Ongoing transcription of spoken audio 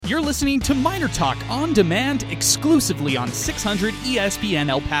You're listening to MinerTalk on demand exclusively on 600 ESPN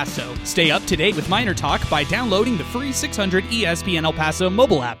El Paso. Stay up to date with MinerTalk by downloading the free 600 ESPN El Paso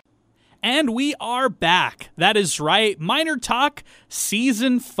mobile app. And we are back. That is right, MinerTalk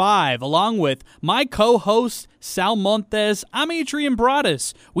Season 5, along with my co-host, Sal Montes. I'm Adrian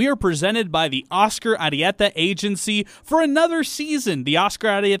Broaddus. We are presented by the Oscar Arieta Agency for another season. The Oscar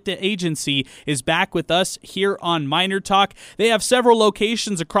Arieta Agency is back with us here on MinerTalk. They have several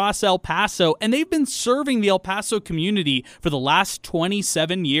locations across El Paso, and they've been serving the El Paso community for the last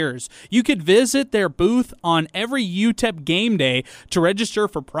 27 years. You could visit their booth on every UTEP game day to register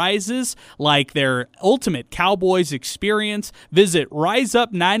for prizes like their Ultimate Cowboys experience. Visit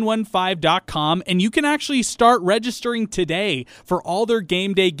riseup915.com, and you can actually start registering today for all their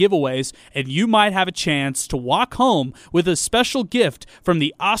game day giveaways, and you might have a chance to walk home with a special gift from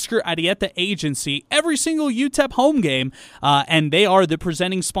the Oscar Arieta Agency every single UTEP home game, and they are the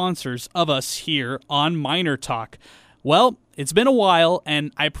presenting sponsors of us here on MinerTalk. Well, it's been a while,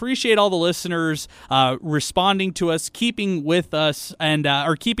 and I appreciate all the listeners responding to us, keeping with us, and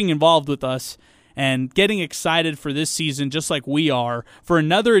or keeping involved with us, and getting excited for this season, just like we are, for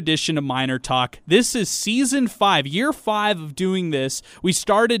another edition of MinerTalk. This is Season 5, Year 5 of doing this. We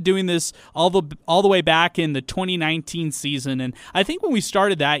started doing this all the way back in the 2019 season, and I think when we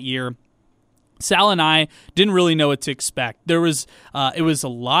started that year, Sal and I didn't really know what to expect. It was a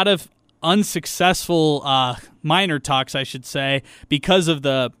lot of unsuccessful minor talks, I should say, because of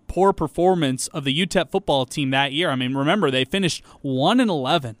the poor performance of the UTEP football team that year. I mean, remember, they finished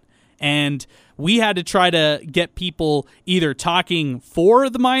 1-11, and we had to try to get people either talking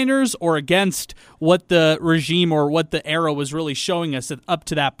for the Miners or against what the regime or what the era was really showing us up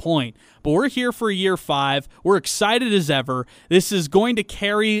to that point. But we're here for Year 5. We're excited as ever. This is going to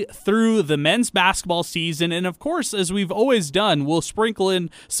carry through the men's basketball season. And of course, as we've always done, we'll sprinkle in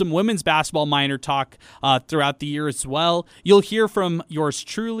some women's basketball minor talk throughout the year as well. You'll hear from yours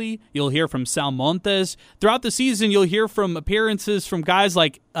truly. You'll hear from Sal Montes. Throughout the season, you'll hear from appearances from guys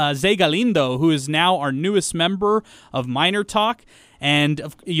like Zay Galindo, who is now our newest member of MinerTalk. And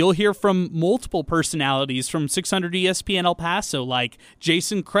you'll hear from multiple personalities from 600 ESPN El Paso, like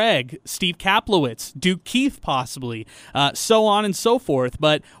Jason Craig, Steve Kaplowitz, Duke Keith possibly, so on and so forth.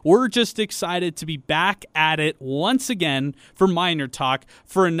 But we're just excited to be back at it once again for MinerTalk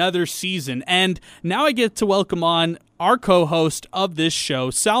for another season. And now I get to welcome on our co-host of this show,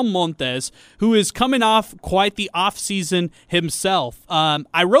 Sal Montes, who is coming off quite the off-season himself.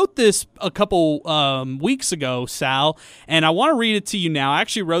 I wrote this a couple weeks ago, Sal, and I want to read it to you now. I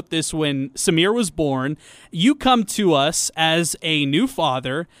actually wrote this when Samir was born. You come to us as a new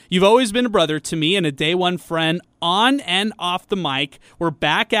father. You've always been a brother to me and a day one friend on and off the mic. We're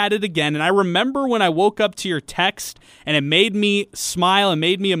back at it again, and I remember when I woke up to your text, and it made me smile and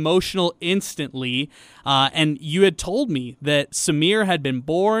made me emotional instantly, and you had told me that Samir had been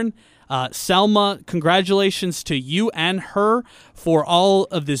born. Selma, congratulations to you and her for all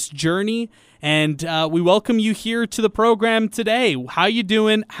of this journey, and we welcome you here to the program today. How you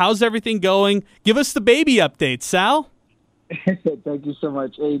doing? How's everything going? Give us the baby update, Sal. Thank you so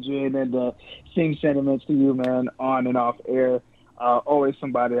much, Adrian, and same sentiments to you, man, on and off air. Always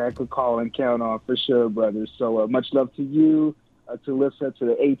somebody I could call and count on for sure, brother. So much love to you, to Lissa, to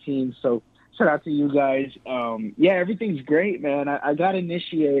the A-team. So shout out to you guys. Yeah, everything's great, man. I got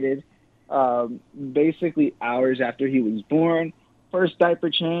initiated basically hours after he was born. First diaper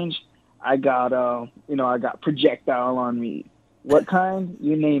change, I got projectile on me. What kind?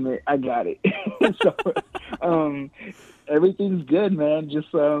 You name it, I got it. So everything's good, man.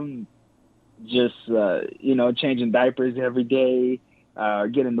 Just changing diapers every day,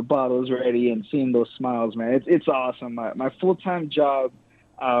 getting the bottles ready, and seeing those smiles, man. It's awesome. My full-time job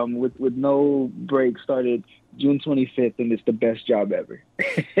with no break started June 25th, and it's the best job ever.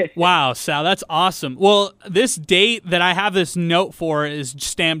 Wow, Sal, that's awesome. Well, this date that I have this note for is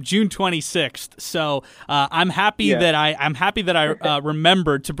stamped June 26th. So I'm happy that I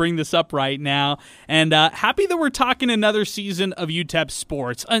remembered to bring this up right now, and happy that we're talking another season of UTEP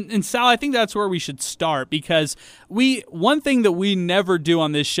sports. And Sal, I think that's where we should start, because one thing that we never do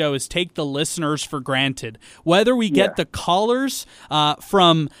on this show is take the listeners for granted. Whether we get the callers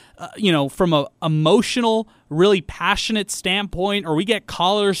from a emotional, really passionate standpoint, or we get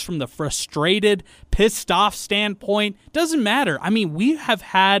callers from the frustrated, pissed off standpoint. Doesn't matter. I mean, we have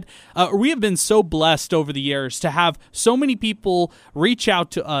been so blessed over the years to have so many people reach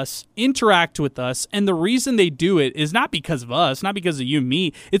out to us, interact with us, and the reason they do it is not because of us, not because of you and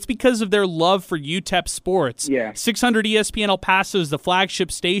me. It's because of their love for UTEP sports. Yeah. 600 ESPN El Paso is the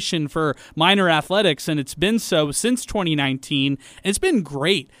flagship station for Miner athletics, and it's been so since 2019. And it's been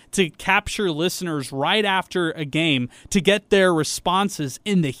great to capture listeners right after a game to get their responses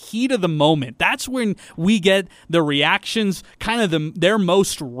in the heat of the moment. That's when we get the reactions, kind of their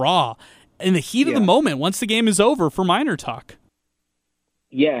most raw, in the heat of the moment once the game is over for MinerTalk.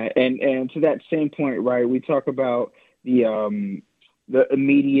 Yeah, and to that same point, right? We talk about the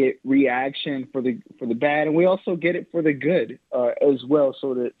immediate reaction for the bad, and we also get it for the good as well.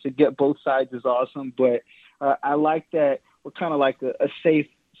 So to get both sides is awesome. But I like that we're kind of like a safe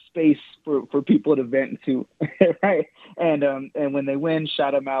space for people to vent to, right? And when they win,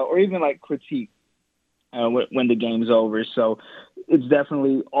 shout them out, or even like critique when the game's over. So it's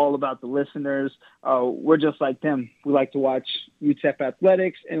definitely all about the listeners. We're just like them. We like to watch UTEP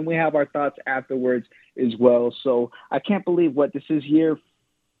athletics, and we have our thoughts afterwards as well. So I can't believe this is year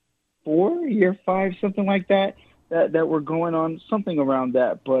 4, year 5, something like that we're going on, something around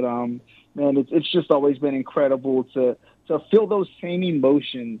that. But man, it's just always been incredible to feel those same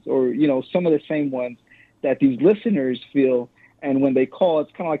emotions, or some of the same ones that these listeners feel. And when they call,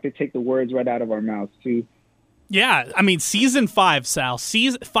 it's kind of like they take the words right out of our mouths too. Yeah, I mean, season 5, Sal.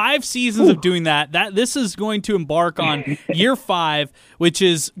 5 seasons of doing that. This is going to embark on year 5, which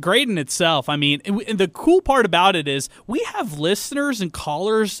is great in itself. I mean, the cool part about it is we have listeners and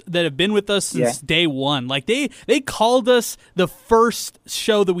callers that have been with us since day one. Like they called us the first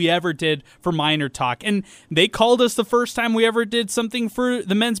show that we ever did for MinerTalk, and they called us the first time we ever did something for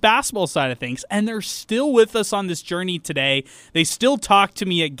the men's basketball side of things. And they're still with us on this journey today. They still talk to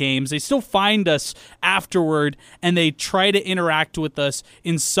me at games. They still find us afterward, and they try to interact with us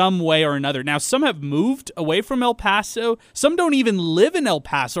in some way or another. Now, some have moved away from El Paso. Some don't even live in El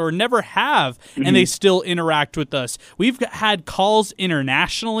Paso or never have, and they still interact with us. We've had calls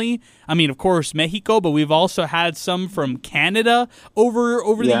internationally. I mean, of course, Mexico, but we've also had some from Canada over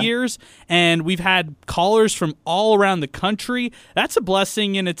the years, and we've had callers from all around the country. That's a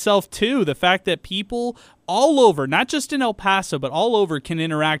blessing in itself, too, the fact that people all over, not just in El Paso, but all over, can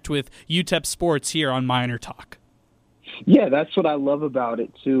interact with UTEP sports here on MinerTalk. Yeah, that's what I love about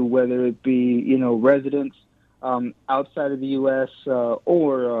it, too, whether it be, residents outside of the U.S.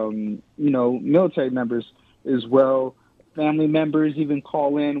 Or military members as well. Family members even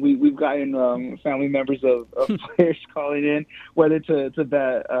call in. We've gotten family members of players calling in, whether to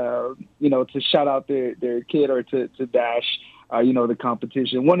shout out their kid or to bash the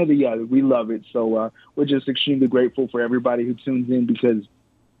competition. One or the other. We love it. So we're just extremely grateful for everybody who tunes in, because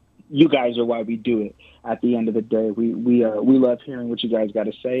you guys are why we do it. At the end of the day, we love hearing what you guys got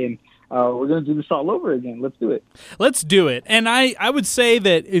to say, and we're going to do this all over again. Let's do it. Let's do it. And I would say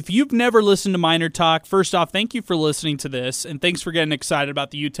that if you've never listened to MinerTalk, first off, thank you for listening to this, and thanks for getting excited about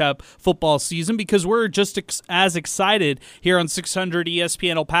the UTEP football season, because we're just as excited here on 600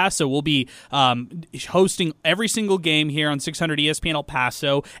 ESPN El Paso. We'll be hosting every single game here on 600 ESPN El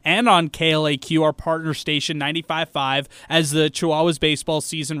Paso and on KLAQ, our partner station, 95.5, as the Chihuahuas baseball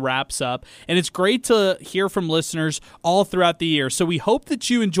season wraps up. And it's great to hear from listeners all throughout the year. So we hope that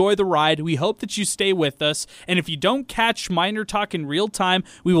you enjoy the ride. We hope that you stay with us. And if you don't catch MinerTalk in real time,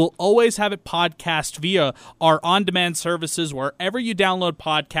 we will always have it podcast via our on-demand services wherever you download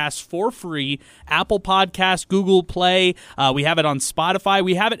podcasts for free. Apple Podcasts, Google Play. We have it on Spotify.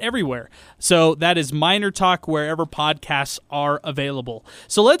 We have it everywhere. So that is MinerTalk wherever podcasts are available.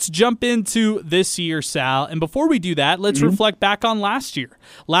 So let's jump into this year, Sal. And before we do that, let's reflect back on last year.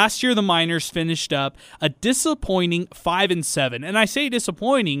 Last year, the Miners finished up a disappointing 5-7. And I say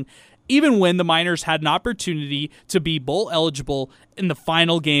disappointing even when the Miners had an opportunity to be bowl eligible in the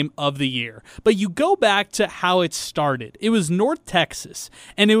final game of the year. But you go back to how it started. It was North Texas,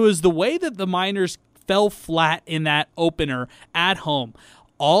 and it was the way that the Miners fell flat in that opener at home.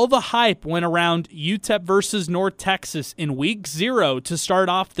 All the hype went around UTEP versus North Texas in week 0 to start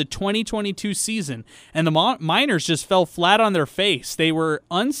off the 2022 season, and the Miners just fell flat on their face. They were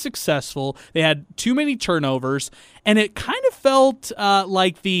unsuccessful. They had too many turnovers, and it kind of felt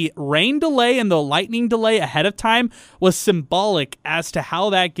like the rain delay and the lightning delay ahead of time was symbolic as to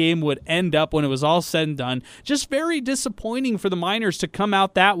how that game would end up when it was all said and done. Just very disappointing for the Miners to come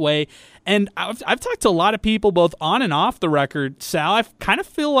out that way. And I've talked to a lot of people both on and off the record, Sal. I kind of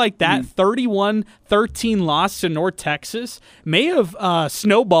feel like that 31-13 loss to North Texas may have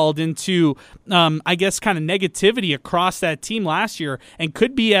snowballed into, I guess, kind of negativity across that team last year, and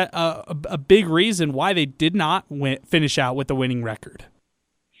could be a big reason why they did not finish out with the winning record.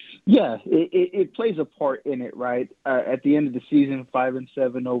 Yeah, it plays a part in it, right? At the end of the season,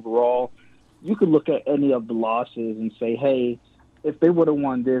 5-7 overall, you could look at any of the losses and say, hey, if they would have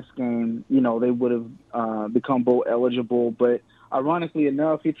won this game, they would have become bowl eligible. But ironically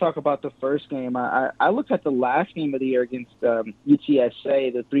enough, you talk about the first game. I looked at the last game of the year against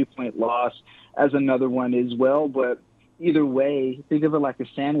UTSA, the 3-point loss, as another one as well. But either way, think of it like a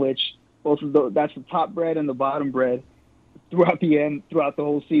sandwich. Both of those, that's the top bread and the bottom bread throughout the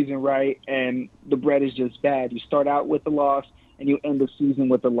whole season, right? And the bread is just bad. You start out with the loss and you end the season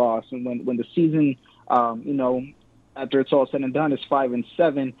with the loss. And when the season, after it's all said and done, is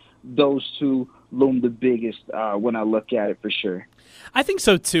 5-7, those two loom the biggest when I look at it for sure. I think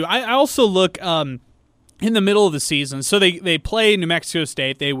so too. I also look in the middle of the season. So they play New Mexico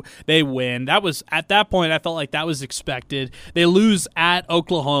State. They win. That was, at that point, I felt like that was expected. They lose at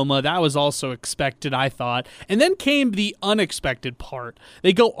Oklahoma. That was also expected, I thought. And then came the unexpected part.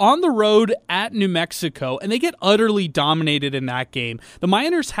 They go on the road at New Mexico, and they get utterly dominated in that game. The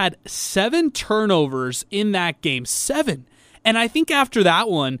Miners had 7 turnovers in that game. 7. And I think after that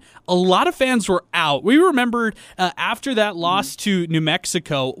one, a lot of fans were out. We remembered after that loss to New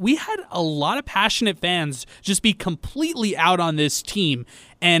Mexico, we had a lot of passionate fans just be completely out on this team.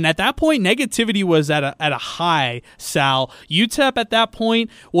 And at that point, negativity was at a high, Sal. UTEP at that point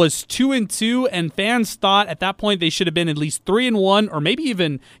was 2-2, and fans thought at that point they should have been at least 3-1, or maybe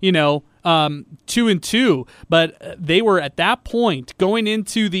even, 2-2. But they were at that point going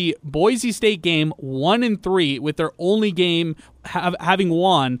into the Boise State game 1-3, with their only game having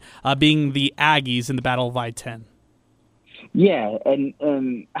won being the Aggies in the Battle of I-10. Yeah,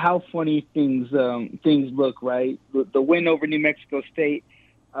 and how funny things look, right? The win over New Mexico State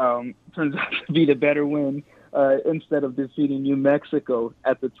turns out to be the better win instead of defeating New Mexico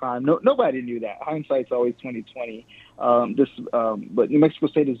at the time. Nobody knew that. Hindsight's always 20/20. But New Mexico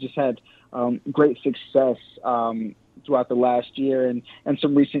State has just had great success throughout the last year and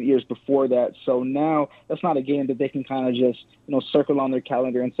some recent years before that. So now that's not a game that they can kind of just circle on their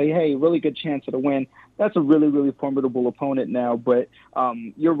calendar and say, hey, really good chance at a win. That's a really, really formidable opponent now. But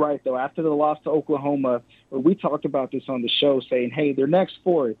you're right, though. After the loss to Oklahoma, we talked about this on the show, saying, hey, their next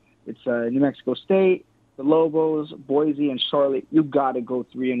 4, it's New Mexico State, the Lobos, Boise, and Charlotte. You got to go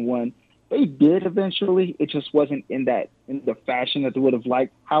 3-1. They did eventually. It just wasn't in the fashion that they would have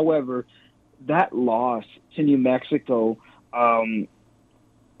liked. However, that loss to New Mexico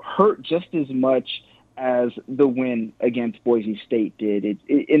hurt just as much as the win against Boise State did. It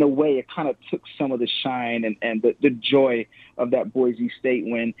in a way, it kind of took some of the shine and the joy of that Boise State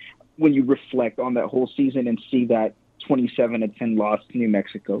win when you reflect on that whole season and see that 27-10 loss to New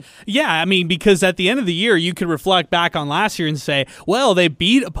Mexico. Yeah, I mean, because at the end of the year, you could reflect back on last year and say, well, they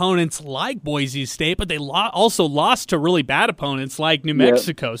beat opponents like Boise State, but they also lost to really bad opponents like New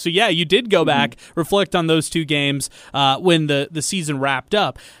Mexico. So, yeah, you did go back, reflect on those 2 games when the season wrapped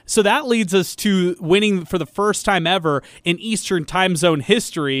up. So that leads us to winning for the first time ever in Eastern Time Zone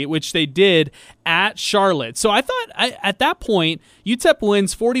history, which they did at Charlotte. So I thought at that point, UTEP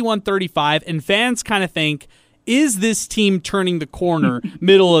wins 41-35, and fans kind of think, is this team turning the corner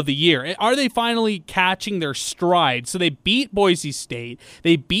middle of the year? Are they finally catching their stride? So they beat Boise State,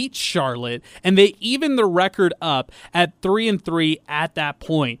 they beat Charlotte, and they even the record up at 3-3 at that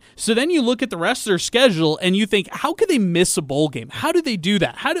point. So then you look at the rest of their schedule and you think, how could they miss a bowl game? How do they do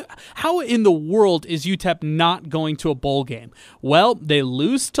that? How in the world is UTEP not going to a bowl game? Well, they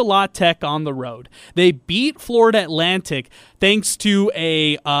lose to La Tech on the road. They beat Florida Atlantic thanks to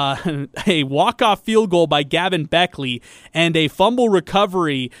a walk-off field goal by Gavin Beckley and a fumble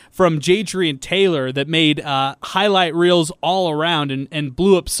recovery from Adrian Taylor that made highlight reels all around and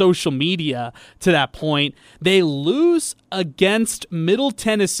blew up social media to that point. They lose against Middle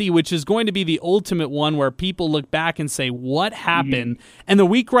Tennessee, which is going to be the ultimate one where people look back and say, what happened? And the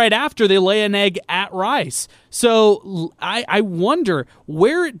week right after, they lay an egg at Rice. So I wonder,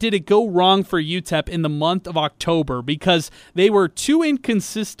 where did it go wrong for UTEP in the month of October? Because they were too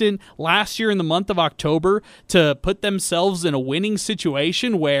inconsistent last year in the month of October to put themselves in a winning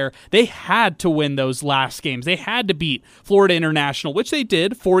situation where they had to win those last games. They had to beat Florida International, which they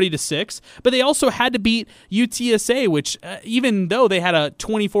did, 40-6, but they also had to beat UTSA, which even though they had a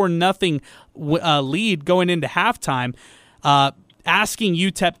 24-0 lead going into halftime, asking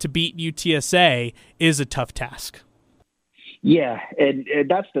UTEP to beat UTSA is a tough task. Yeah, and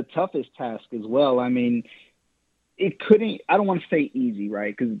that's the toughest task as well. I mean, I don't want to say easy,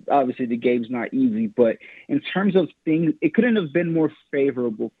 right? Because obviously the game's not easy, but in terms of things, it couldn't have been more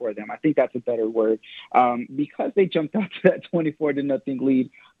favorable for them. I think that's a better word. Because they jumped out to that 24 to nothing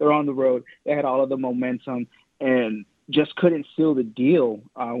lead. They're on the road. They had all of the momentum and just couldn't seal the deal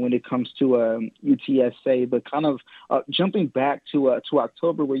when it comes to UTSA. But kind of jumping back to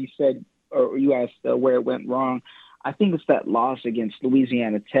October, where you said, or you asked where it went wrong. I think it's that loss against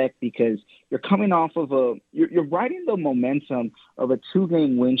Louisiana Tech, because you're coming off of you're riding the momentum of a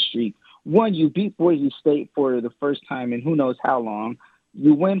 2-game win streak. One, you beat Boise State for the first time in who knows how long.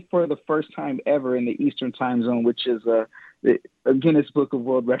 You win for the first time ever in the Eastern Time Zone, which is a Guinness Book of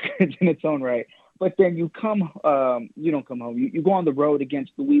World Records in its own right. But then you don't come home. You go on the road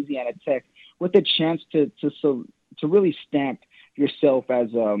against Louisiana Tech with a chance to really stamp yourself as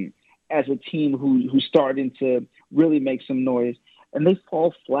a team who's starting to really make some noise, and they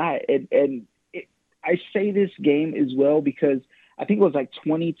fall flat. I say this game as well because I think it was like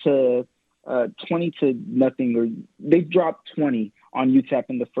 20 to nothing, or they dropped 20 on UTEP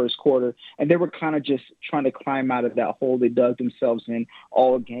in the first quarter, and they were kind of just trying to climb out of that hole they dug themselves in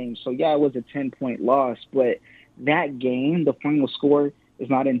all game. So yeah, it was a 10-point loss, but that game, the final score, is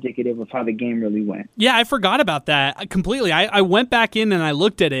not indicative of how the game really went. Yeah, I forgot about that completely. I went back in and I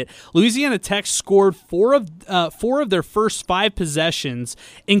looked at it. Louisiana Tech scored four of their first 5 possessions,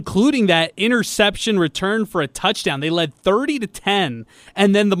 including that interception return for a touchdown. They led 30-10,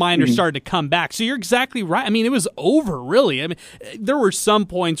 and then the Miners started to come back. So you're exactly right. I mean, it was over, really. I mean, there were some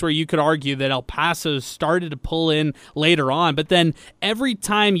points where you could argue that El Paso started to pull in later on, but then every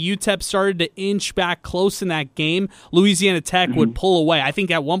time UTEP started to inch back close in that game, Louisiana Tech would pull away. I think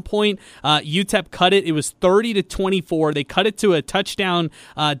at one point UTEP cut it. It was 30-24. They cut it to a touchdown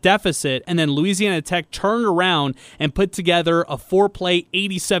deficit, and then Louisiana Tech turned around and put together a 4-play,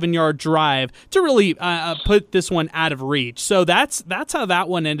 87-yard drive to really put this one out of reach. So that's how that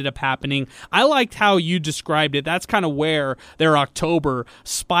one ended up happening. I liked how you described it. That's kind of where their October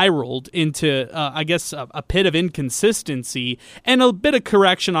spiraled into, I guess, a pit of inconsistency and a bit of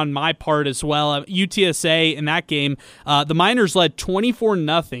correction on my part as well. UTSA in that game, the Miners led 24-0.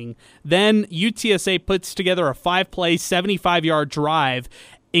 Then UTSA puts together a 5-play, 75-yard drive,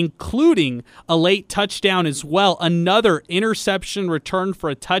 including a late touchdown as well, another interception return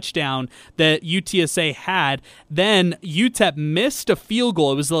for a touchdown that UTSA had. Then UTEP missed a field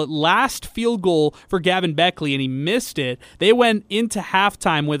goal. It was the last field goal for Gavin Beckley, and he missed it. They went into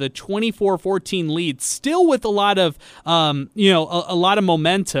halftime with a 24-14 lead, still with a lot of a lot of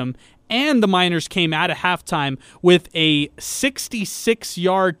momentum. And the Miners came out of halftime with a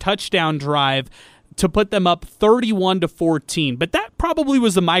 66-yard touchdown drive to put them up 31-14. But that probably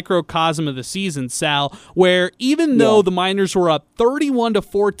was the microcosm of the season, Sal, where even though the Miners were up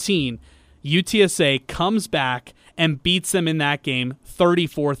 31-14, UTSA comes back and beats them in that game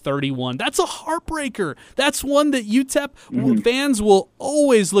 34-31. That's a heartbreaker. That's one that UTEP fans will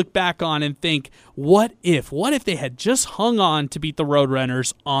always look back on and think, what if they had just hung on to beat the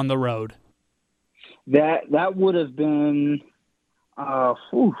Roadrunners on the road? That would have been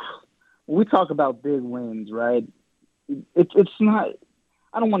when we talk about big wins, right? It's not,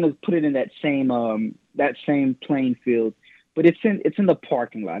 I don't want to put it in that same playing field, but it's in the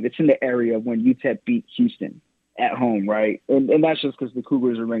parking lot. It's in the area when UTEP beat Houston at home, right? And that's just because the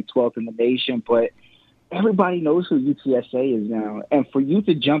Cougars are ranked 12th in the nation, but everybody knows who UTSA is now. And for you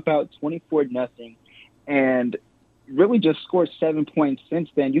to jump out 24-0 and really just score 7 points since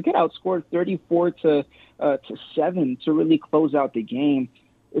then, you get outscored 34-7 to really close out the game.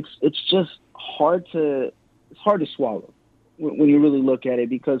 It's just hard to swallow when you really look at it,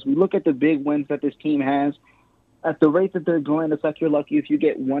 because we look at the big wins that this team has. At the rate that they're going, it's like you're lucky if you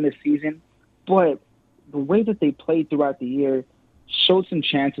get one a season. But the way that they played throughout the year showed some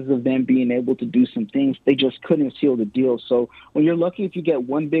chances of them being able to do some things. They just couldn't seal the deal. So when you're lucky if you get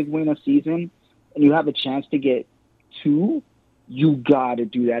one big win a season and you have a chance to get 2, you got to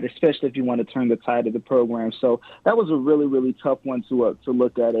do that, especially if you want to turn the tide of the program. So that was a really, really tough one to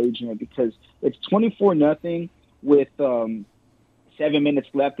look at, Adrian, because it's 24-0 with 7 minutes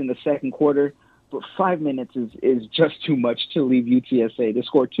left in the second quarter. But 5 minutes is just too much to leave UTSA. They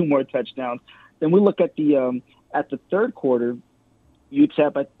scored 2 more touchdowns. Then we look at the third quarter,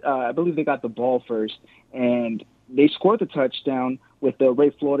 UTEP, I believe they got the ball first, and they scored the touchdown with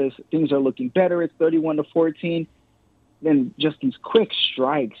Ray Flores. Things are looking better. It's 31-14. Then just these quick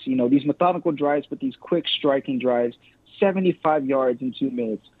strikes, these methodical drives, but these quick striking drives, 75 yards in 2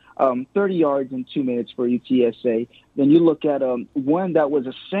 minutes, 30 yards in 2 minutes for UTSA. Then you look at one that was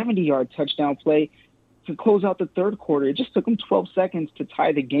a 70-yard touchdown play. to close out the third quarter. It just took them 12 seconds to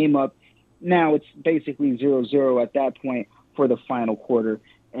tie the game up. Now it's basically 0-0 at that point for the final quarter.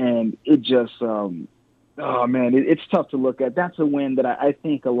 And it just, it's tough to look at. That's a win that I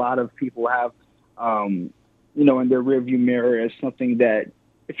think a lot of people have, in their rearview mirror as something that,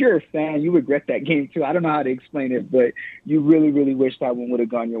 if you're a fan, you regret that game too. I don't know how to explain it, but you really, really wish that one would have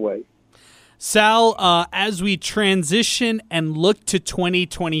gone your way. Sal, as we transition and look to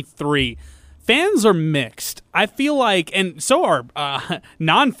 2023, fans are mixed. I feel like, and so are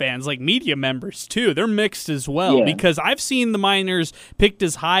non-fans, like media members too. They're mixed as well, because I've seen the Miners picked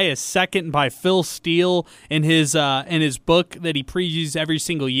as high as second by Phil Steele in his book that he previews every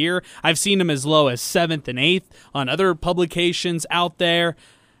single year. I've seen them as low as 7th and 8th on other publications out there.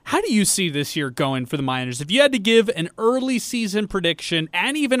 How do you see this year going for the Miners? If you had to give an early season prediction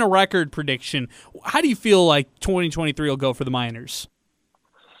and even a record prediction, how do you feel like 2023 will go for the Miners?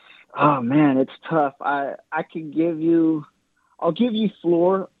 Oh man, it's tough. I'll give you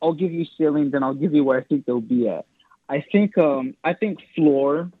floor, I'll give you ceiling, then I'll give you where I think they'll be at. I think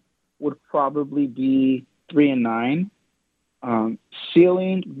floor would probably be 3-9.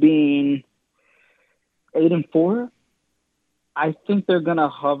 Ceiling being 8-4. I think they're gonna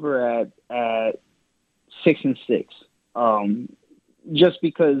hover at 6-6. Just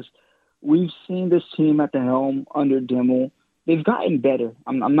because we've seen this team at the helm under Dimmel. They've gotten better.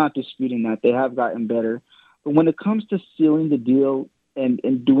 I'm not disputing that. They have gotten better. But when it comes to sealing the deal and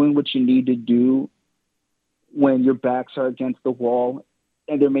doing what you need to do when your backs are against the wall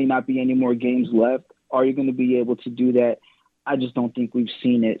and there may not be any more games left, are you going to be able to do that? I just don't think we've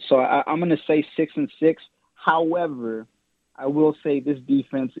seen it. So I'm going to say 6-6. However, I will say this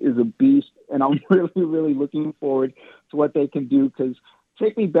defense is a beast, and I'm really, really looking forward to what they can do, because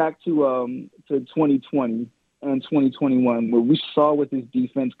take me back to 2020 and 2021, where we saw what this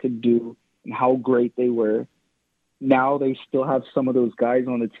defense could do and how great they were. Now they still have some of those guys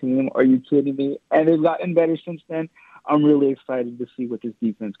on the team. Are you kidding me? And they've gotten better since then. I'm really excited to see what this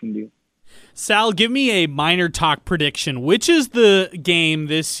defense can do. Sal, give me a MinerTalk prediction. Which is the game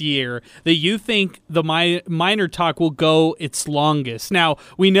this year that you think the MinerTalk will go its longest? Now,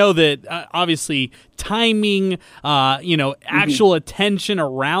 we know that obviously timing, actual attention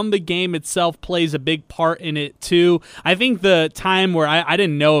around the game itself plays a big part in it too. I think the time where I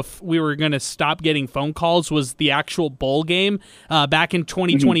didn't know if we were going to stop getting phone calls was the actual bowl game back in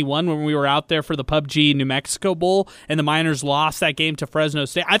 2021 when we were out there for the PUBG New Mexico Bowl and the Miners lost that game to Fresno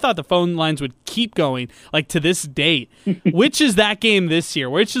State. I thought the phone lines would keep going like to this date. Which is that game this year?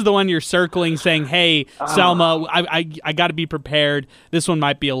 Which is the one you're circling saying, hey, Selma, I got to be prepared. This one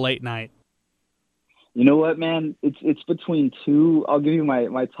might be a late night. You know what, man? It's between two. I'll give you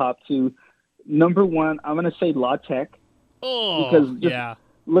my top two. Number one, I'm going to say La Tech. Oh, because just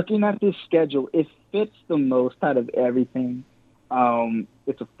looking at this schedule, it fits the most out of everything.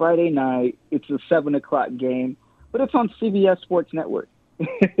 It's a Friday night. It's a 7 o'clock game, but it's on CBS Sports Network.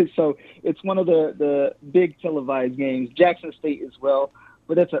 So it's one of the big televised games. Jackson State as well,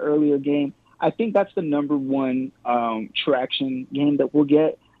 but it's an earlier game. I think that's the number one traction game that we'll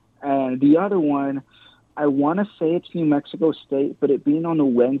get. And the other one, I want to say it's New Mexico State, but it being on a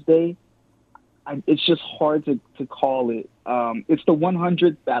Wednesday, it's just hard to call it. It's the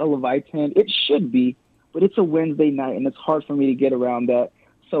 100th Battle of I-10. It should be, but it's a Wednesday night, and it's hard for me to get around that.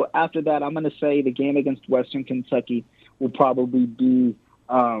 So after that, I'm going to say the game against Western Kentucky will probably be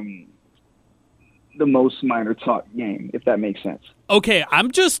the most MinerTalk game, if that makes sense. Okay, I'm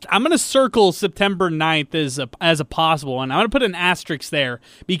going to circle September 9th as a possible one. I'm going to put an asterisk there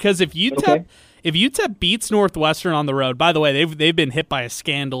because if UTEP beats Northwestern on the road, by the way, they've been hit by a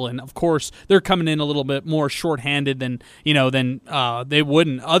scandal, and of course they're coming in a little bit more shorthanded than they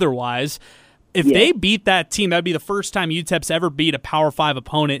wouldn't otherwise. If they beat that team, that'd be the first time UTEP's ever beat a Power 5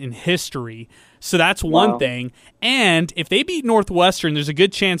 opponent in history. So that's one thing. And if they beat Northwestern, there's a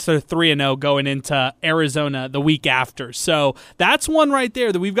good chance they're 3-0 going into Arizona the week after. So that's one right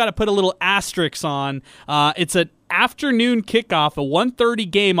there that we've got to put a little asterisk on. It's an afternoon kickoff, a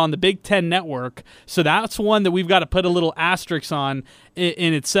 1:30 game on the Big Ten Network. So that's one that we've got to put a little asterisk on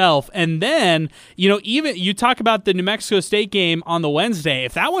in itself. And then, even you talk about the New Mexico State game on the Wednesday.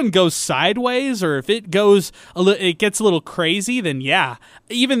 If that one goes sideways or if it gets a little crazy, then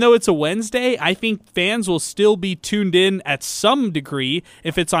even though it's a Wednesday, I I think fans will still be tuned in at some degree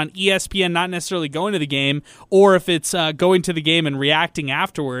if it's on ESPN, not necessarily going to the game, or if it's going to the game and reacting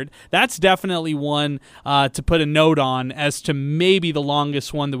afterward. That's definitely one to put a note on as to maybe the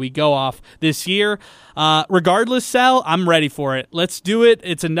longest one that we go off this year. Regardless, Sal, I'm ready for it. Let's do it.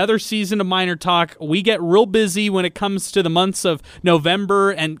 It's another season of Miner Talk. We get real busy when it comes to the months of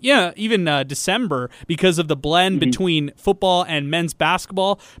November and even December because of the blend between football and men's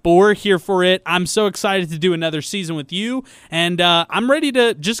basketball, but we're here for it. I'm so excited to do another season with you, and I'm ready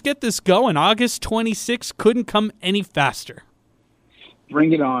to just get this going. August 26th couldn't come any faster.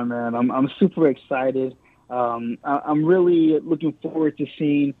 Bring it on, man. I'm super excited. I'm really looking forward to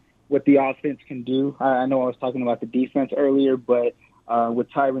seeing what the offense can do. I know I was talking about the defense earlier, but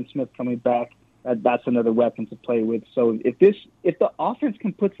with Tyron Smith coming back, that's another weapon to play with. So if the offense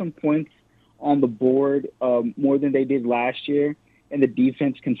can put some points on the board more than they did last year, and the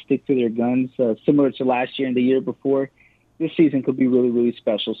defense can stick to their guns, similar to last year and the year before, this season could be really, really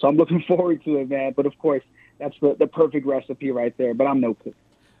special. So I'm looking forward to it, man. But of course, that's the perfect recipe right there. But I'm no cook.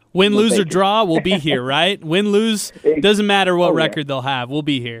 Win, lose, or draw, we'll be here, right? Win, lose, doesn't matter what record they'll have. We'll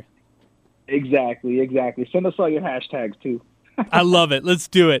be here. Exactly. Send us all your hashtags, too. I love it. Let's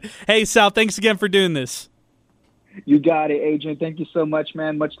do it. Hey, Sal, thanks again for doing this. You got it, Adrian. Thank you so much,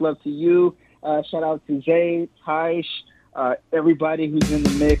 man. Much love to you. Shout out to Zay, Teicher, everybody who's in the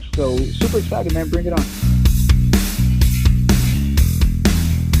mix. So super excited, man. Bring it on.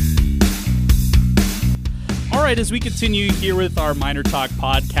 All right, as we continue here with our Miner Talk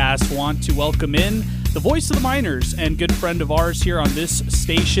podcast, want to welcome in the voice of the Miners and good friend of ours here on this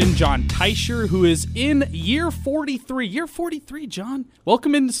station, John Teicher, who is in year 43. Year 43, John.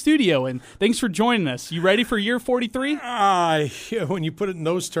 Welcome in the studio, and thanks for joining us. You ready for year 43? When you put it in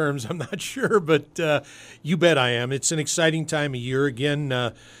those terms, I'm not sure, but you bet I am. It's an exciting time of year.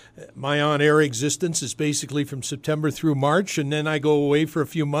 Again, my on-air existence is basically from September through March, and then I go away for a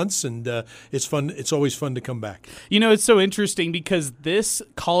few months, and it's fun. It's always fun to come back. You know, it's so interesting because this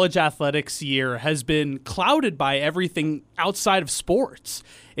college athletics year has been clouded by everything outside of sports.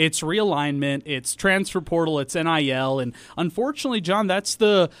 It's realignment, it's transfer portal, it's NIL, and unfortunately, John, that's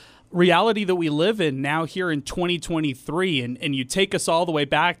the reality that we live in now here in 2023, and you take us all the way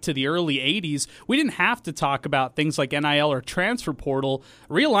back to the early 80s, we didn't have to talk about things like NIL or transfer portal.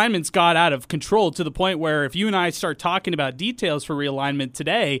 Realignment's got out of control to the point where if you and I start talking about details for realignment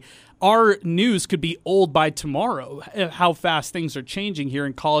today, our news could be old by tomorrow, how fast things are changing here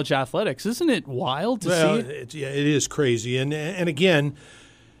in college athletics. Isn't it wild to see it? It is crazy. And again,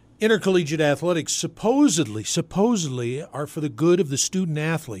 intercollegiate athletics supposedly are for the good of the student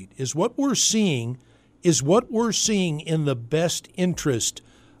athlete. Is what we're seeing in the best interest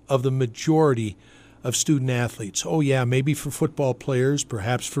of the majority of student athletes. Oh yeah, maybe for football players,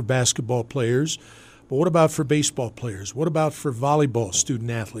 perhaps for basketball players, but what about for baseball players? What about for volleyball student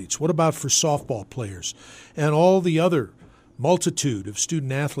athletes? What about for softball players? And all the other multitude of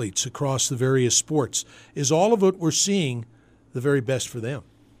student athletes across the various sports. Is all of what we're seeing the very best for them?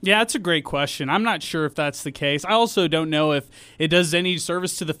 Yeah, that's a great question. I'm not sure if that's the case. I also don't know if it does any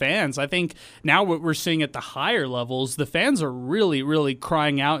service to the fans. I think now what we're seeing at the higher levels, the fans are really, really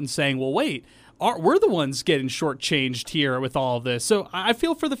crying out and saying, well, wait, we're the ones getting shortchanged here with all of this. So I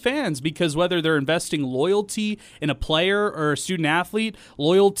feel for the fans because whether they're investing loyalty in a player or a student athlete,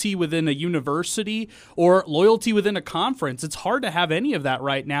 loyalty within a university, or loyalty within a conference, it's hard to have any of that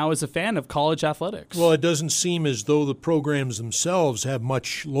right now as a fan of college athletics. Well, it doesn't seem as though the programs themselves have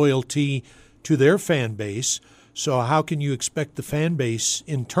much loyalty to their fan base. So how can you expect the fan base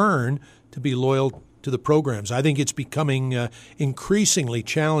in turn to be loyal to the programs? I think it's becoming increasingly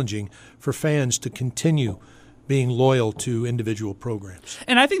challenging for fans to continue being loyal to individual programs.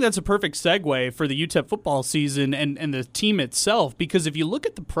 And I think that's a perfect segue for the UTEP football season and the team itself, because if you look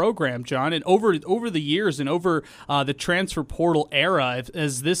at the program, John, and over the years and over the transfer portal era,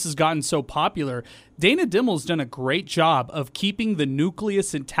 as this has gotten so popular, Dana Dimmel's done a great job of keeping the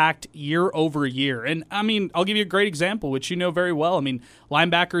nucleus intact year over year. And, I mean, I'll give you a great example, which you know very well. I mean,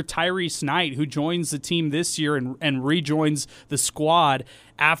 linebacker Tyrese Knight, who joins the team this year and rejoins the squad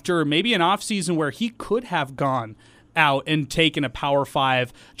after maybe an offseason where he could have gone out and taken a Power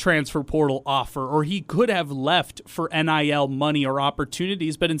 5 transfer portal offer, or he could have left for NIL money or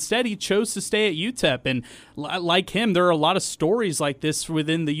opportunities, but instead he chose to stay at UTEP. And like him, there are a lot of stories like this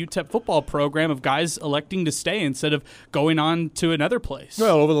within the UTEP football program of guys electing to stay instead of going on to another place.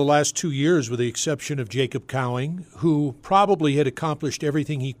 Well, over the last 2 years, with the exception of Jacob Cowing, who probably had accomplished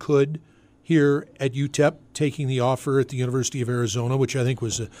everything he could here at UTEP, taking the offer at the University of Arizona, which I think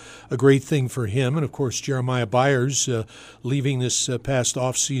was a great thing for him. And, of course, Jeremiah Byers leaving this past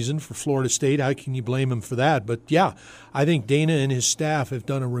offseason for Florida State. How can you blame him for that? But, yeah, I think Dana and his staff have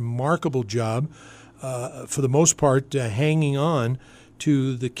done a remarkable job, for the most part, hanging on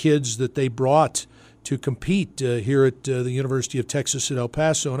to the kids that they brought to compete here at the University of Texas at El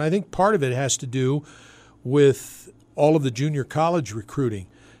Paso. And I think part of it has to do with all of the junior college recruiting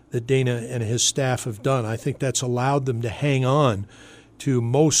that Dana and his staff have done. I think that's allowed them to hang on to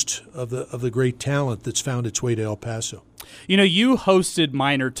most of the great talent that's found its way to El Paso. You know, you hosted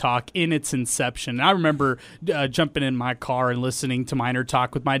MinerTalk in its inception. I remember jumping in my car and listening to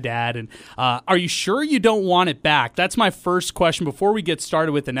MinerTalk with my dad. And are you sure you don't want it back? That's my first question before we get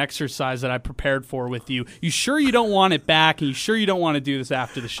started with an exercise that I prepared for with you. You sure you don't want it back? And you sure you don't want to do this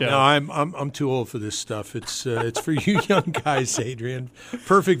after the show? No, I'm too old for this stuff. It's for you young guys, Adrian.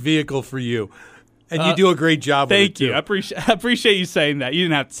 Perfect vehicle for you. And you do a great job with it, thank you. I appreciate you saying that. You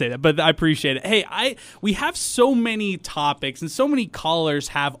didn't have to say that, but I appreciate it. Hey, we have so many topics and so many callers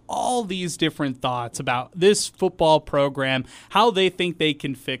have all these different thoughts about this football program, how they think they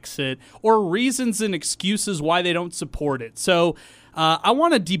can fix it, or reasons and excuses why they don't support it. So I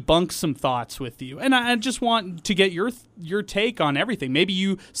want to debunk some thoughts with you, and I just want to get your take on everything. Maybe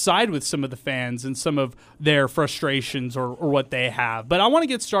you side with some of the fans and some of their frustrations or what they have. But I want to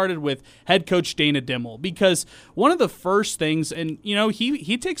get started with head coach Dana Dimel, because one of the first things, and you know,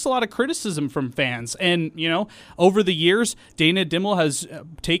 he takes a lot of criticism from fans, and you know, over the years, Dana Dimel has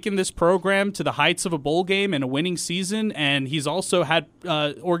taken this program to the heights of a bowl game and a winning season, and he's also had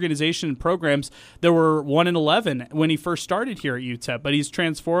organization and programs that were 1-11 when he first started here at UTEP. But he's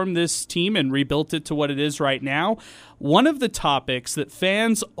transformed this team and rebuilt it to what it is right now. One of the topics that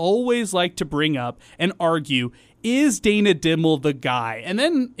fans always like to bring up and argue is Dana Dimel the guy? And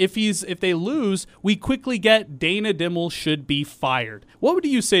then if they lose, we quickly get Dana Dimel should be fired. What would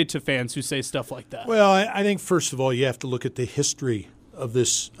you say to fans who say stuff like that? Well, I think first of all you have to look at the history of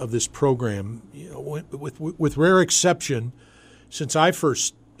this program. You know, with rare exception, since I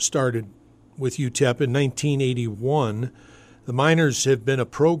first started with UTEP in 1981. The Miners have been a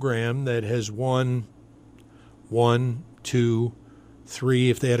program that has won 1, 2, 3,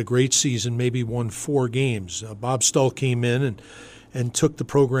 if they had a great season, maybe won 4 games. Bob Stull came in and took the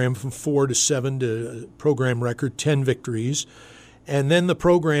program from 4 to 7 to program record 10 victories. And then the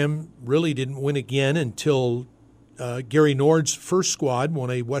program really didn't win again until Gary Nord's first squad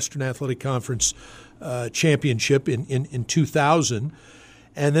won a Western Athletic Conference championship in 2000.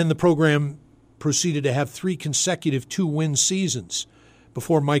 And then the program proceeded to have 3 consecutive 2-win seasons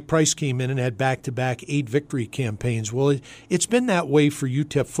before Mike Price came in and had back-to-back 8-victory campaigns. Well, it's been that way for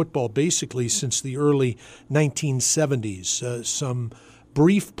UTEP football basically since the early 1970s. Some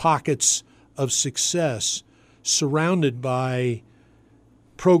brief pockets of success surrounded by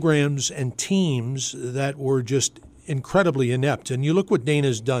programs and teams that were just incredibly inept. And you look what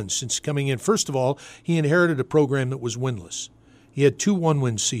Dana's done since coming in. First of all, he inherited a program that was winless. He had 2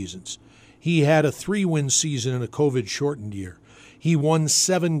 1-win seasons. He had a 3-win season in a COVID-shortened year. He won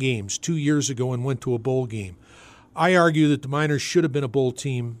 7 games 2 years ago and went to a bowl game. I argue that the Miners should have been a bowl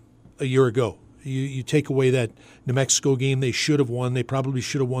team a year ago. You take away that New Mexico game they should have won. They probably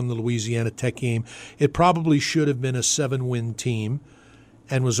should have won the Louisiana Tech game. It probably should have been a 7-win team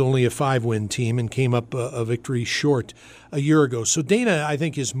and was only a 5-win team and came up a victory short a year ago. So Dana, I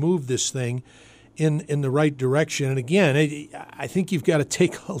think, has moved this thing in the right direction. And again, I think you've got to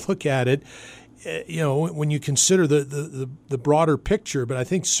take a look at it, you know, when you consider the broader picture. But I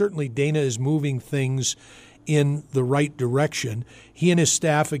think certainly Dana is moving things in the right direction. He and his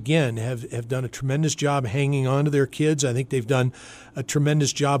staff, again, have done a tremendous job hanging on to their kids. I think they've done a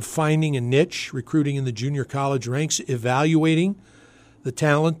tremendous job finding a niche, recruiting in the junior college ranks, evaluating the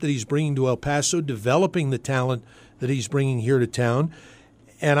talent that he's bringing to El Paso, developing the talent that he's bringing here to town.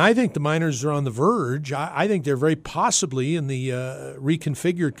 And I think the Miners are on the verge. I think they're very possibly in the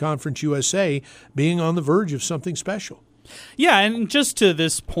reconfigured Conference USA being on the verge of something special. Yeah, and just to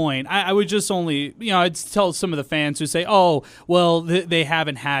this point, I would just only, I'd tell some of the fans who say, oh, well, they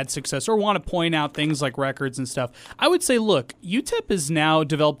haven't had success or want to point out things like records and stuff. I would say, look, UTEP has now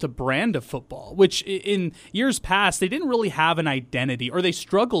developed a brand of football, which in years past, they didn't really have an identity, or they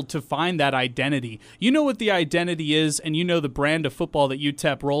struggled to find that identity. You know what the identity is, and you know the brand of football that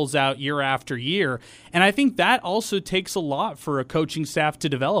UTEP rolls out year after year. And I think that also takes a lot for a coaching staff to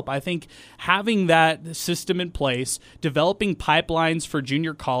develop. I think having that system in place, developing developing pipelines for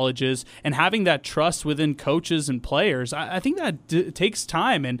junior colleges and having that trust within coaches and players, I think that takes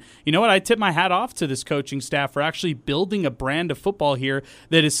time. And you know what? I tip my hat off to this coaching staff for actually building a brand of football here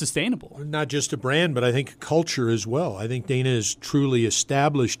that is sustainable. Not just a brand, but I think a culture as well. I think Dana has truly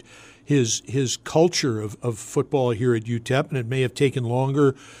established his culture of football here at UTEP, and it may have taken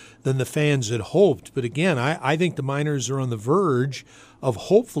longer than the fans had hoped. But again, I think the Miners are on the verge of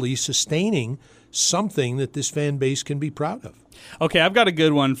hopefully sustaining something that this fan base can be proud of. Okay, I've got a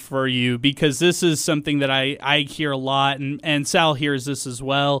good one for you because this is something that I hear a lot, and Sal hears this as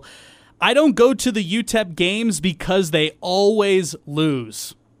well. I don't go to the UTEP games because they always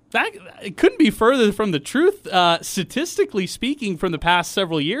lose. That it couldn't be further from the truth, statistically speaking, from the past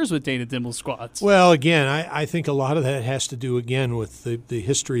several years with Dana Dimel's squads. Well, again, I think a lot of that has to do, again, with the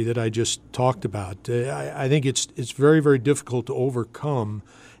history that I just talked about. I think it's very, very difficult to overcome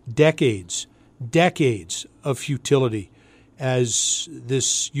decades of futility as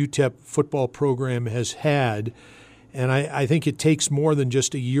this UTEP football program has had. And I think it takes more than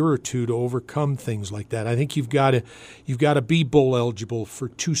just a year or two to overcome things like that. I think you've got to be bowl eligible for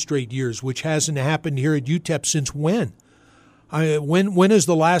 2 straight years, which hasn't happened here at UTEP since when? When is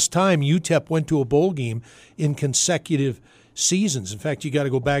the last time UTEP went to a bowl game in consecutive seasons? In fact, you got to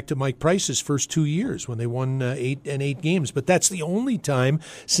go back to Mike Price's first 2 years when they won 8 games. But that's the only time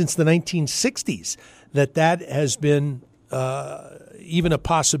since the 1960s that has been even a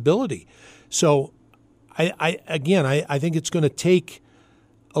possibility. So I think it's going to take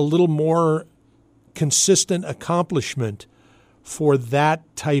a little more consistent accomplishment for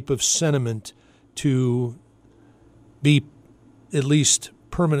that type of sentiment to be at least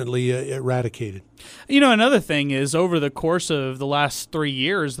permanently eradicated. You know, another thing is over the course of the last 3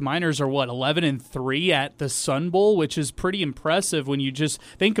 years, the Miners are 11-3 at the Sun Bowl, which is pretty impressive when you just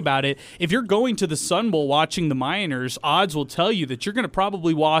think about it. If you're going to the Sun Bowl watching the Miners, odds will tell you that you're going to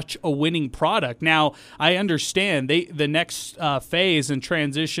probably watch a winning product. Now, I understand the next phase and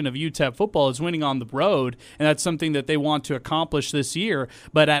transition of UTEP football is winning on the road, and that's something that they want to accomplish this year.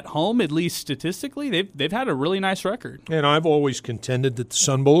 But at home, at least statistically, they've had a really nice record. And I've always contended that the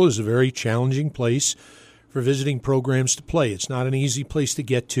Sun Bowl is a very challenging place for visiting programs to play. It's not an easy place to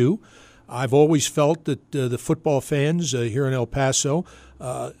get to. I've always felt that the football fans here in El Paso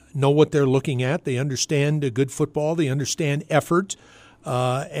know what they're looking at. They understand good football. They understand effort.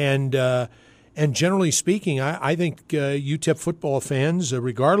 And generally speaking, I think UTEP football fans,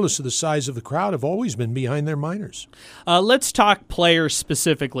 regardless of the size of the crowd, have always been behind their Miners. Let's talk players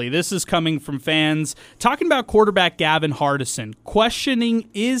specifically. This is coming from fans talking about quarterback Gavin Hardison, questioning,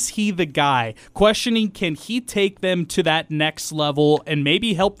 is he the guy? Questioning, can he take them to that next level and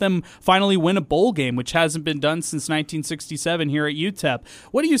maybe help them finally win a bowl game, which hasn't been done since 1967 here at UTEP.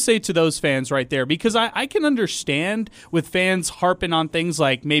 What do you say to those fans right there? Because I can understand with fans harping on things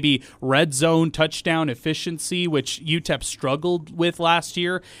like maybe red zone touchdown efficiency, which UTEP struggled with last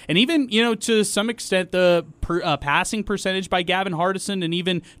year, and even, to some extent, the passing percentage by Gavin Hardison and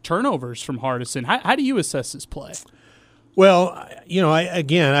even turnovers from Hardison. How do you assess his play? Well,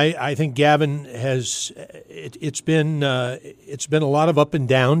 I think Gavin has. It's been a lot of up and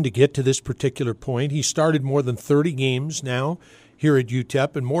down to get to this particular point. He started more than 30 games now here at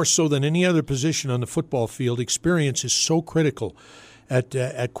UTEP, and more so than any other position on the football field, experience is so critical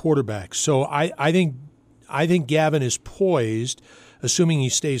at quarterback. So I think Gavin is poised, assuming he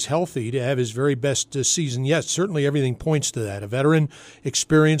stays healthy, to have his very best season yet. Certainly everything points to that. A veteran,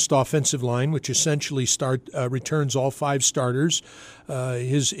 experienced offensive line, which essentially returns all 5 starters.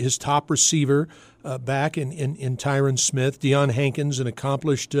 His top receiver back in Tyron Smith. Deion Hankins, an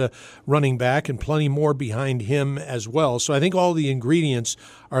accomplished running back, and plenty more behind him as well. So I think all the ingredients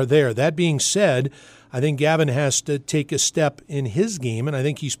are there. That being said, I think Gavin has to take a step in his game, and I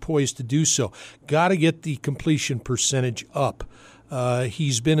think he's poised to do so. Got to get the completion percentage up.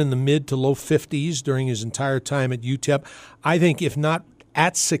 He's been in the mid to low 50s during his entire time at UTEP. I think if not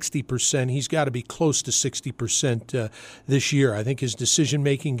at 60%, he's got to be close to 60% this year. I think his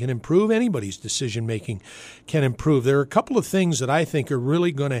decision-making can improve. Anybody's decision-making can improve. There are a couple of things that I think are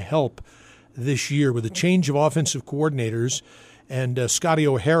really going to help this year with a change of offensive coordinators, and Scotty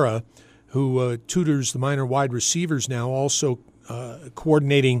O'Hara, who tutors the Miner wide receivers now, also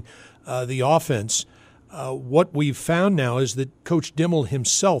coordinating the offense. What we've found now is that Coach Dimel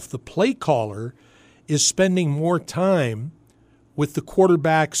himself, the play caller, is spending more time with the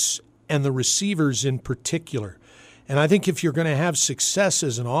quarterbacks and the receivers in particular. And I think if you're going to have success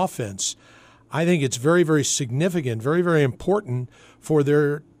as an offense, I think it's very, very significant, very, very important for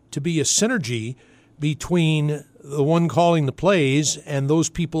there to be a synergy between the one calling the plays and those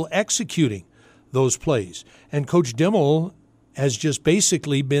people executing those plays. And Coach Dimmel has just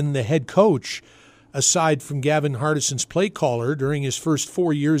basically been the head coach, aside from Gavin Hardison's play caller during his first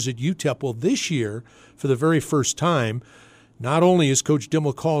 4 years at UTEP. Well, this year, for the very first time, not only is Coach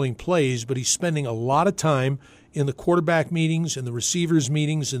Dimmel calling plays, but he's spending a lot of time in the quarterback meetings and the receivers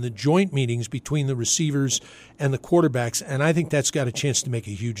meetings and the joint meetings between the receivers and the quarterbacks, and I think that's got a chance to make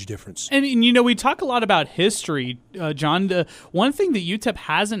a huge difference. And we talk a lot about history, John. The one thing that UTEP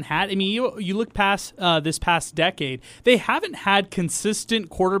hasn't had, you look past this past decade, they haven't had consistent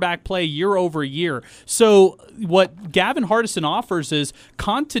quarterback play year over year. So what Gavin Hardison offers is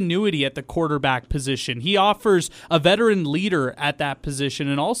continuity at the quarterback position. He offers a veteran leader at that position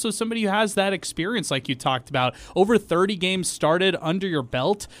and also somebody who has that experience like you talked about. Over 30 games started under your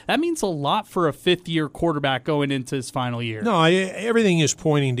belt. That means a lot for a fifth-year quarterback going into his final year. No, everything is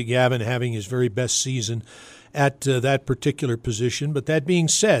pointing to Gavin having his very best season at that particular position. But that being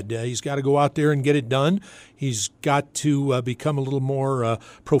said, he's got to go out there and get it done. He's got to become a little more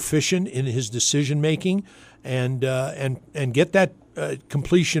proficient in his decision-making and get that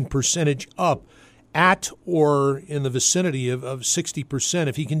completion percentage up at or in the vicinity of 60%.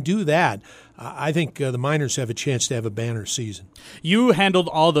 If he can do that, I think the Miners have a chance to have a banner season. You handled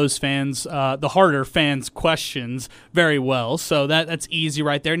all those fans, the harder fans' questions very well, so that's easy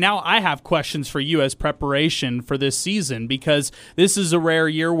right there. Now I have questions for you as preparation for this season, because this is a rare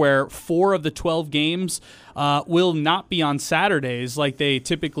year where 4 of the 12 games will not be on Saturdays like they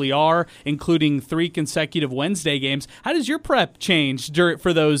typically are, including 3 consecutive Wednesday games. How does your prep change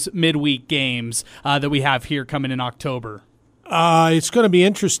for those midweek games that we have here coming in October? It's going to be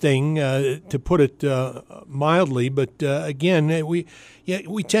interesting, to put it mildly, but again,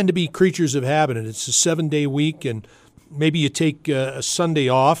 we tend to be creatures of habit, and it's a 7-day week, and maybe you take a Sunday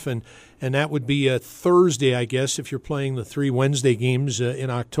off, and that would be a Thursday, I guess, if you're playing the 3 Wednesday games in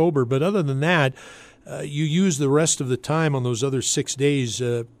October. But other than that, you use the rest of the time on those other 6 days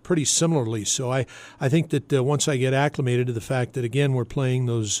pretty similarly. So I think that once I get acclimated to the fact that, again, we're playing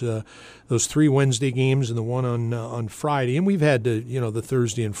those 3 Wednesday games and the one on Friday, and we've had the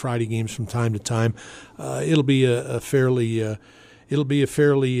Thursday and Friday games from time to time, it'll be a fairly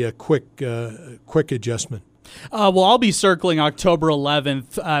quick adjustment. Well, I'll be circling October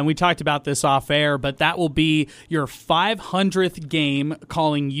 11th, and we talked about this off air, but that will be your 500th game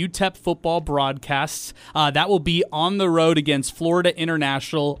calling UTEP football broadcasts. That will be on the road against Florida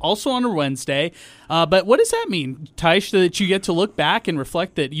International, also on a Wednesday. But what does that mean, Teicher, that you get to look back and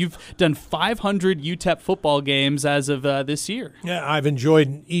reflect that you've done 500 UTEP football games as of this year? Yeah, I've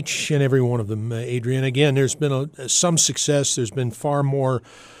enjoyed each and every one of them, Adrian. Again, there's been some success. There's been far more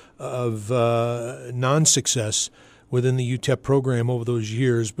of non-success within the UTEP program over those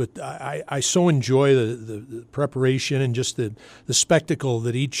years, but I so enjoy the preparation and just the spectacle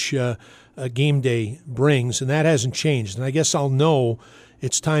that each game day brings, and that hasn't changed. And I guess I'll know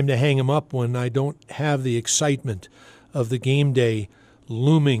it's time to hang them up when I don't have the excitement of the game day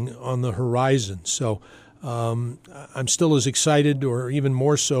looming on the horizon. So I'm still as excited, or even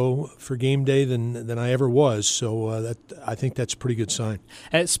more so, for game day than I ever was. So I think that's a pretty good sign.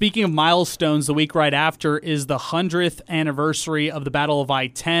 Speaking of milestones, the week right after is the 100th anniversary of the Battle of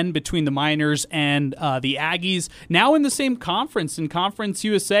I-10 between the Miners and the Aggies, now in the same conference, in Conference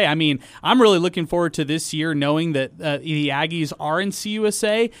USA. I mean, I'm really looking forward to this year, knowing that the Aggies are in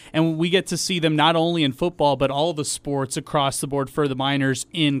CUSA, and we get to see them not only in football, but all the sports across the board for the Miners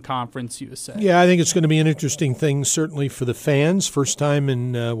in Conference USA. Yeah, I think it's going to be an interesting thing, certainly for the fans. First time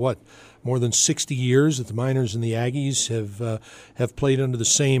in more than 60 years that the Miners and the Aggies have played under the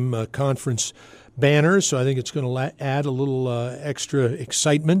same conference banner. So I think it's going to add a little extra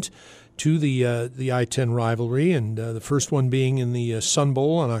excitement to the I-10 rivalry, and the first one being in the Sun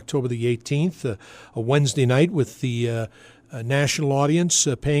Bowl on October the 18th, a Wednesday night with the national audience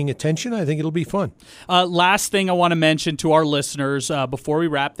paying attention. I think it'll be fun. Last thing I want to mention to our listeners before we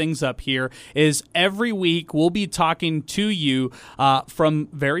wrap things up here is every week we'll be talking to you from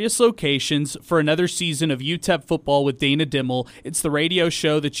various locations for another season of UTEP football with Dana Dimmel. It's the radio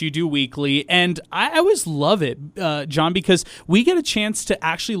show that you do weekly, and I always love it, John, because we get a chance to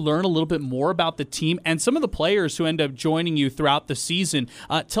actually learn a little bit more about the team and some of the players who end up joining you throughout the season.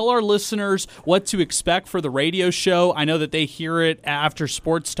 Tell our listeners what to expect for the radio show. I know that they hear it after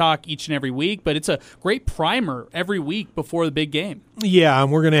sports talk each and every week, but it's a great primer every week before the big game. Yeah,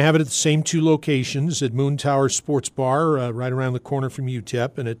 and we're going to have it at the same 2 locations, at Moon Tower Sports Bar, right around the corner from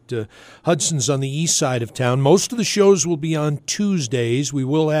UTEP, and at Hudson's on the east side of town. Most of the shows will be on Tuesdays. We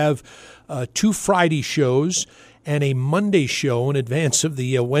will have 2 Friday shows, and a Monday show in advance of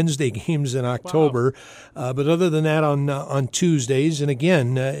the Wednesday games in October. Wow. But other than that, on Tuesdays, and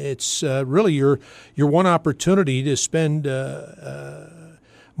again, it's really your one opportunity to spend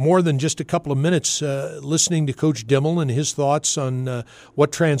more than just a couple of minutes listening to Coach Dimmel and his thoughts on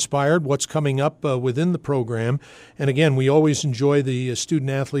what transpired, what's coming up within the program. And again, we always enjoy the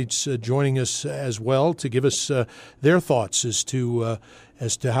student-athletes joining us as well to give us their thoughts as to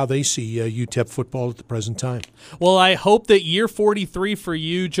how they see UTEP football at the present time. Well, I hope that year 43 for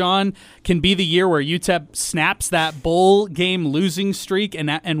you, John, can be the year where UTEP snaps that bowl game losing streak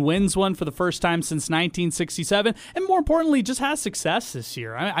and wins one for the first time since 1967, and more importantly, just has success this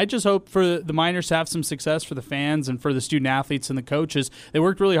year. I just hope for the Miners to have some success for the fans and for the student-athletes and the coaches. They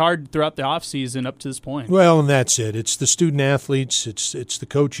worked really hard throughout the offseason up to this point. Well, and that's it. It's the student-athletes, it's the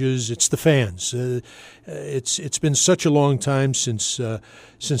coaches, it's the fans. It's been such a long time since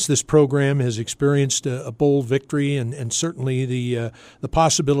this program has experienced a bowl victory, and certainly the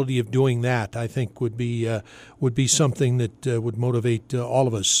possibility of doing that, I think, would be something that would motivate all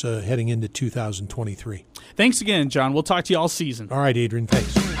of us heading into 2023. Thanks again, John. We'll talk to you all season. All right, Adrian.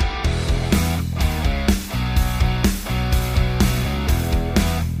 Thanks.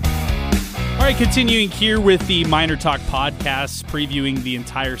 All right, continuing here with the MinerTalk podcast, previewing the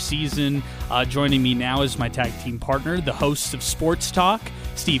entire season. Joining me now is my tag team partner, the host of Sports Talk,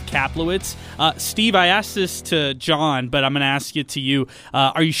 Steve Kaplowitz. Steve, I asked this to John, but I'm going to ask it to you.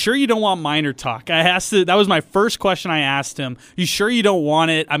 Are you sure you don't want MinerTalk? That was my first question I asked him. You sure you don't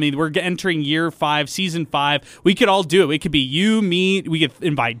want it? I mean, we're entering year 5, season 5. We could all do it. It could be you, me. We could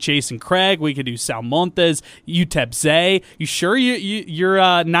invite Jason Craig. We could do Sal Montes, UTEP Zay. You sure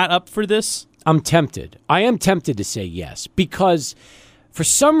you're not up for this? I'm tempted. I am tempted to say yes because for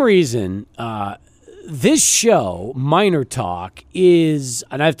some reason, this show, MinerTalk, is,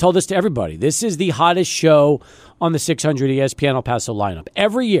 and I've told this to everybody, this is the hottest show on the 600 ESPN El Paso lineup.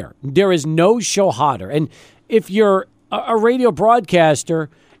 Every year, there is no show hotter. And if you're a radio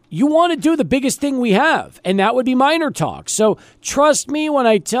broadcaster, you want to do the biggest thing we have, and that would be MinerTalk. So trust me when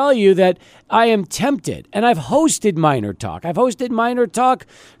I tell you that I am tempted, and I've hosted MinerTalk. I've hosted MinerTalk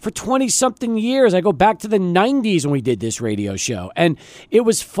for 20-something years. I go back to the 90s when we did this radio show, and it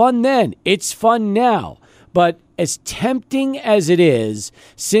was fun then. It's fun now. But as tempting as it is,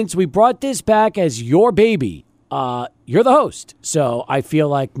 since we brought this back as your baby, you're the host. So I feel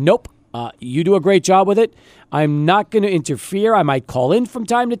like, nope, you do a great job with it. I'm not going to interfere. I might call in from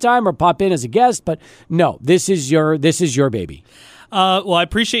time to time or pop in as a guest, but no, this is your baby. Well, I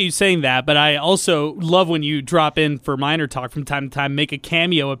appreciate you saying that, but I also love when you drop in for MinerTalk from time to time, make a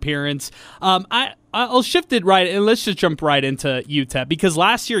cameo appearance. I'll shift it right, and let's just jump right into UTEP, because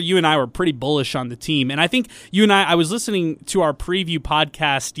last year you and I were pretty bullish on the team, and I think you and I was listening to our preview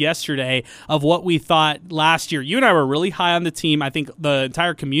podcast yesterday of what we thought last year. You and I were really high on the team. I think the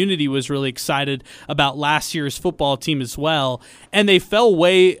entire community was really excited about last year's football team as well, and they fell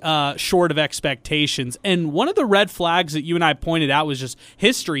way short of expectations. And one of the red flags that you and I pointed out was just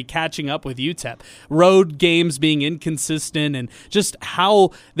history catching up with UTEP. Road games being inconsistent, and just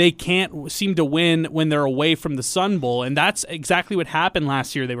how they can't seem to win when they're away from the Sun Bowl, and that's exactly what happened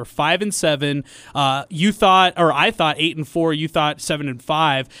last year. They were 5-7. You thought, or I thought 8-4. You thought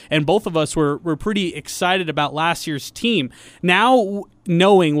 7-5, and both of us were pretty excited about last year's team. Now,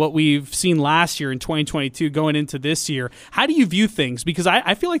 knowing what we've seen last year in 2022 going into this year, how do you view things? Because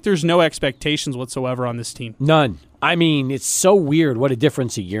I feel like there's no expectations whatsoever on this team. None. I mean, it's so weird what a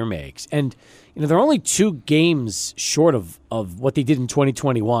difference a year makes. And they're only 2 games short of what they did in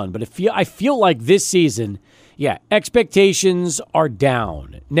 2021. But I feel like this season, expectations are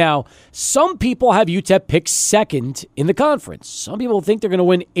down. Now, some people have UTEP picked second in the conference. Some people think they're going to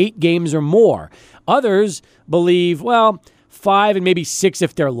win 8 games or more. Others believe, 5 and maybe 6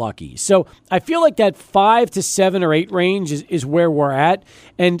 if they're lucky. So I feel like that 5 to 7 or 8 range is where we're at.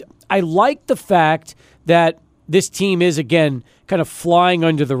 And I like the fact that this team is, again, kind of flying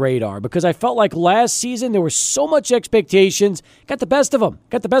under the radar, because I felt like last season there was so much expectations. Got the best of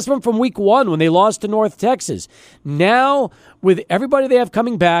them from week 1 when they lost to North Texas. Now, with everybody they have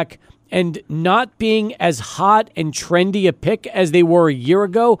coming back and not being as hot and trendy a pick as they were a year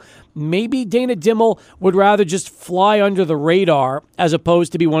ago, maybe Dana Dimmel would rather just fly under the radar as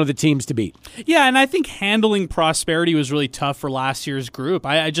opposed to be one of the teams to beat. Yeah, and I think handling prosperity was really tough for last year's group.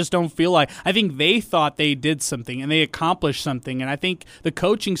 I just don't feel like – I think they thought they did something and they accomplished something, and I think the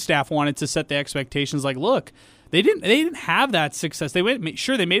coaching staff wanted to set the expectations like, look, They didn't have that success. They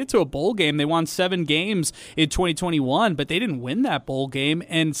made it to a bowl game. They won 7 games in 2021, but they didn't win that bowl game.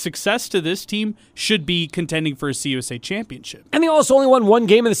 And success to this team should be contending for a CUSA championship. And they also only won 1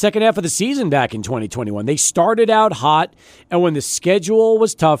 game in the second half of the season back in 2021. They started out hot, and when the schedule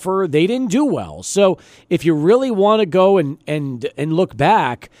was tougher, they didn't do well. So if you really want to go and look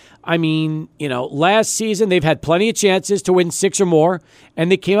back, I mean, last season they've had plenty of chances to win 6 or more,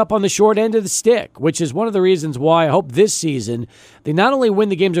 and they came up on the short end of the stick, which is one of the reasons why I hope this season they not only win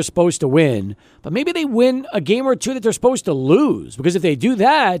the games they're supposed to win, but maybe they win a game or 2 that they're supposed to lose. Because if they do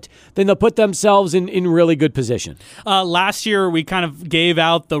that, then they'll put themselves in really good position. Last year, we kind of gave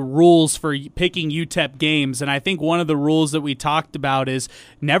out the rules for picking UTEP games, and I think one of the rules that we talked about is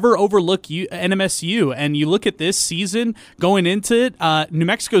never overlook NMSU. And you look at this season going into it, New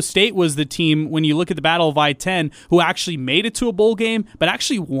Mexico State was the team, when you look at the Battle of I-10, who actually made it to a bowl game, but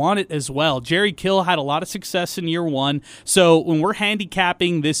actually won it as well. Jerry Kill had a lot of success in year 1. So when we're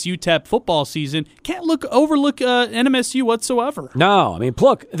handicapping this UTEP football season, can't overlook NMSU whatsoever. No, I mean,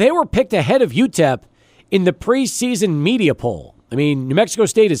 look, they were picked ahead of UTEP in the preseason media poll. I mean, New Mexico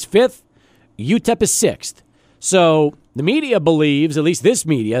State is 5th, UTEP is 6th. So the media believes, at least this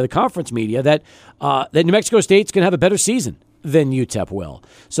media, the conference media, that New Mexico State's going to have a better season than UTEP will.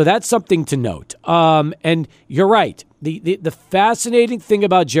 So that's something to note. And you're right. The fascinating thing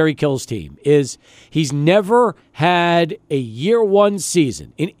about Jerry Kill's team is he's never had a year 1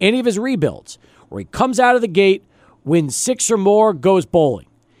 season in any of his rebuilds where he comes out of the gate, wins 6 or more, goes bowling.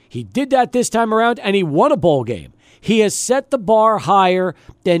 He did that this time around, and he won a bowl game. He has set the bar higher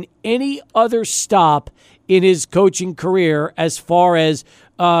than any other stop in his coaching career as far as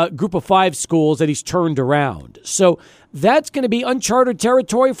group of 5 schools that he's turned around. So that's going to be uncharted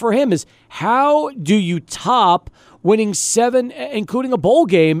territory for him, is how do you top winning 7, including a bowl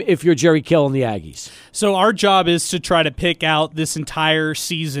game, if you're Jerry Kill and the Aggies? So our job is to try to pick out this entire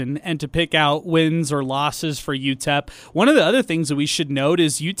season and to pick out wins or losses for UTEP. One of the other things that we should note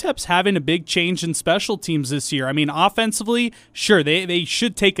is UTEP's having a big change in special teams this year. I mean, offensively, sure, they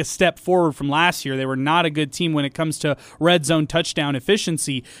should take a step forward from last year. They were not a good team when it comes to red zone touchdown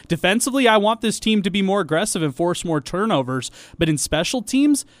efficiency. Defensively, I want this team to be more aggressive and force more turnovers. But in special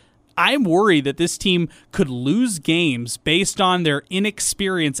teams, I'm worried that this team could lose games based on their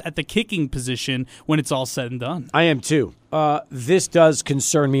inexperience at the kicking position when it's all said and done. I am too. This does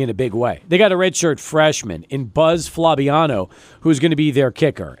concern me in a big way. They got a redshirt freshman in Buzz Flabiano who's going to be their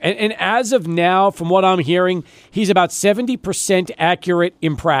kicker. And as of now, from what I'm hearing, he's about 70% accurate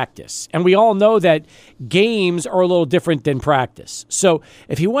in practice. And we all know that games are a little different than practice. So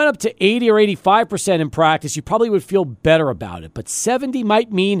if he went up to 80 or 85% in practice, you probably would feel better about it. But 70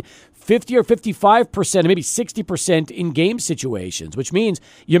 might mean 50 or 55%, maybe 60% in game situations, which means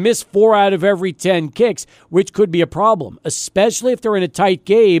you miss 4 out of every 10 kicks, which could be a problem, especially if they're in a tight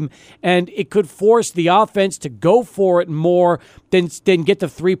game, and it could force the offense to go for it more than get the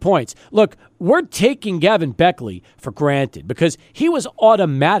 3 points. Look, we're taking Gavin Beckley for granted because he was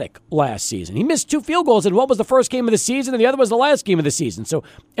automatic last season. He missed 2 field goals in what was the first game of the season, and the other was the last game of the season. So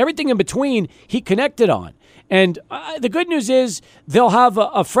everything in between, he connected on. And the good news is they'll have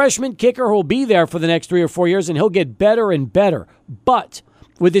a freshman kicker who will be there for the next 3 or 4 years, and he'll get better and better. But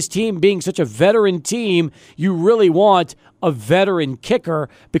with this team being such a veteran team, you really want a veteran kicker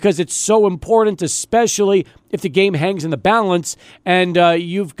because it's so important, especially if the game hangs in the balance and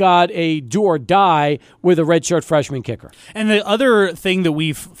you've got a do or die with a redshirt freshman kicker. And the other thing that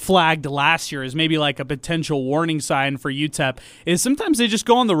we've flagged last year is maybe like a potential warning sign for UTEP is sometimes they just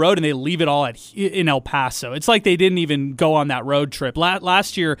go on the road and they leave it all in El Paso. It's like they didn't even go on that road trip.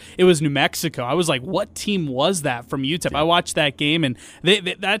 Last year, it was New Mexico. I was like, what team was that from UTEP? I watched that game, and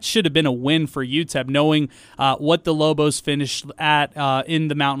that should have been a win for UTEP, knowing what the Lobos finished at in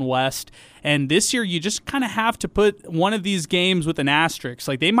the Mountain West. And this year, you just kind of have to put one of these games with an asterisk.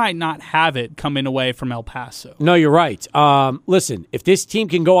 Like, they might not have it coming away from El Paso. No, you're right. Listen, if this team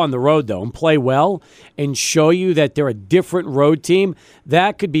can go on the road, though, and play well and show you that they're a different road team,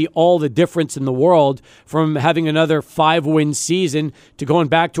 that could be all the difference in the world from having another 5-win season to going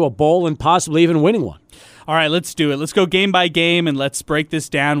back to a bowl and possibly even winning one. All right, let's do it. Let's go game by game, and let's break this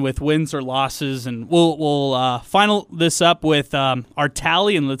down with wins or losses, and we'll final this up with our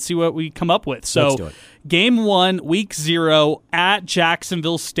tally, and let's see what we come up with. So, let's do it. Game 1, Week 0 at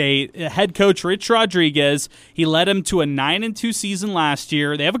Jacksonville State. Head coach Rich Rodriguez, he led them to a 9-2 season last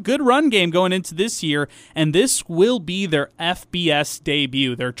year. They have a good run game going into this year, and this will be their FBS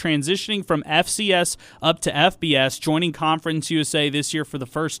debut. They're transitioning from FCS up to FBS, joining Conference USA this year for the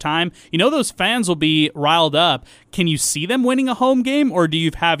first time. You know those fans will be riled up. Can you see them winning a home game, or do you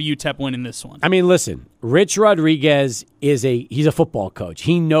have UTEP winning this one? I mean, listen, Rich Rodriguez he's a football coach.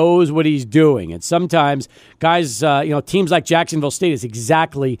 He knows what he's doing. And sometimes guys, teams like Jacksonville State is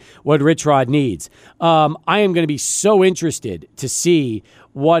exactly what Rich Rod needs. I am going to be so interested to see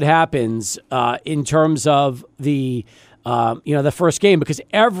what happens in terms of the first game, because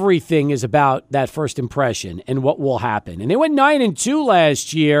everything is about that first impression and what will happen. And they went 9-2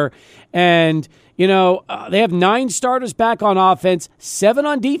 last year, and they have 9 starters back on offense, 7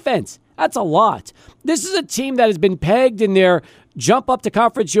 on defense. That's a lot. This is a team that has been pegged in their jump up to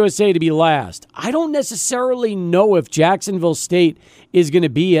Conference USA to be last. I don't necessarily know if Jacksonville State is going to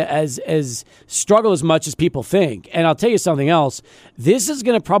be as struggle as much as people think. And I'll tell you something else. This is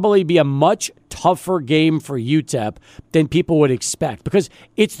going to probably be a much tougher game for UTEP than people would expect, because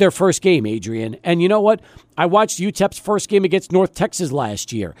it's their first game, Adrian. And you know what? I watched UTEP's first game against North Texas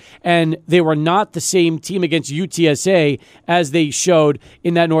last year, and they were not the same team against UTSA as they showed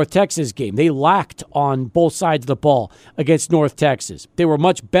in that North Texas game. They lacked on both sides of the ball against North Texas. They were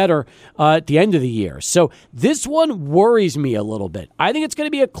much better at the end of the year. So this one worries me a little bit. I think it's going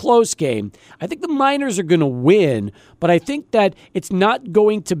to be a close game. I think the Miners are going to win, but I think that it's not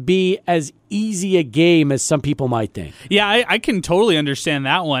going to be as easy a game as some people might think. Yeah, I can totally understand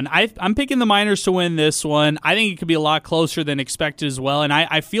that one. I'm picking the Miners to win this one. I think it could be a lot closer than expected as well, and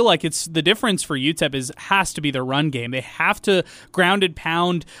I feel like it's the difference for UTEP has to be their run game. They have to ground and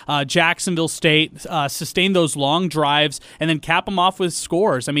pound Jacksonville State, sustain those long drives, and then cap them off with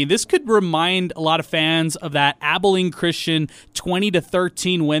scores. I mean, this could remind a lot of fans of that Abilene Christian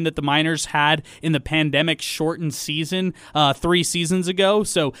 20-13 win that the Miners had in the pandemic-shortened season 3 seasons ago.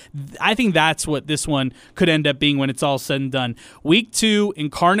 So I think that's what this one could end up being when it's all said and done. Week 2,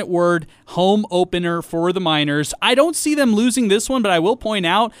 Incarnate Word, home opener for the Miners. I don't see them losing this one, but I will point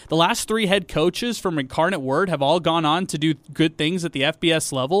out the last 3 head coaches from Incarnate Word have all gone on to do good things at the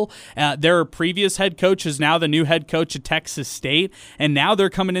FBS level. Their previous head coach is now the new head coach at Texas State, and now they're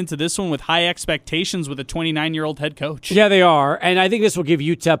coming into this one with high expectations with a 29-year-old head coach. Yeah, they are, and I think this will give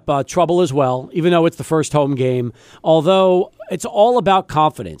UTEP trouble as well, even though it's the first home game, although it's all about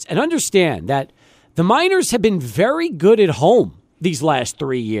confidence. And understand that the Miners have been very good at home these last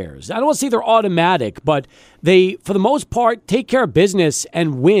 3 years. I don't want to say they're automatic, but they, for the most part, take care of business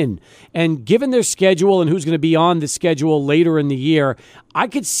and win. And given their schedule and who's going to be on the schedule later in the year, I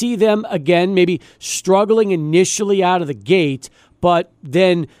could see them, again, maybe struggling initially out of the gate, but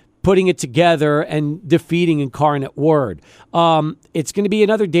then putting it together and defeating Incarnate Word. It's going to be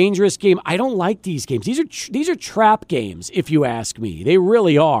another dangerous game. I don't like these games. These are trap games, if you ask me. They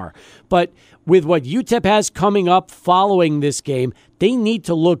really are. But with what UTEP has coming up following this game, they need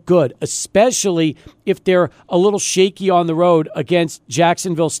to look good, especially if they're a little shaky on the road against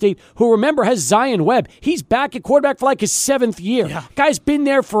Jacksonville State, who, remember, has Zion Webb. He's back at quarterback for like his 7th year. Yeah. Guy's been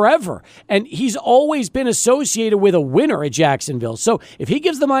there forever, and he's always been associated with a winner at Jacksonville. So if he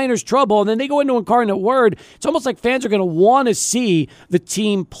gives the Miners trouble and then they go into Incarnate Word, it's almost like fans are going to want to see the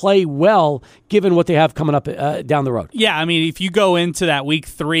team play well, given what they have coming up down the road. Yeah, I mean, if you go into that week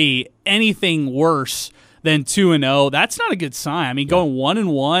 3, anything worse than 2-0, that's not a good sign. I mean, going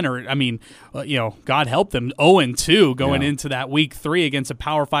 1-1, or I mean, God help them, 0-2 going into that week 3 against a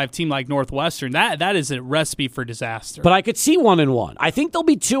Power 5 team like Northwestern. That is a recipe for disaster. But I could see 1-1. I think they'll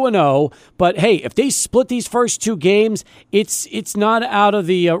be 2-0. But hey, if they split these first 2 games, it's not out of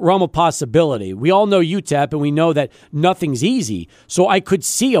the realm of possibility. We all know UTEP, and we know that nothing's easy. So I could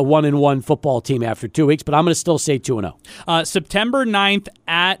see a 1-1 football team after 2 weeks, but I'm going to still say 2-0. September 9th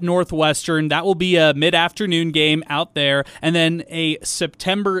at Northwestern. That will be a mid-afternoon game out there, and then a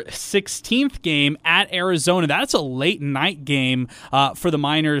September 16th game at Arizona. That's a late night game for the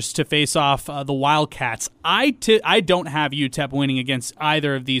Miners to face off the Wildcats. I don't have UTEP winning against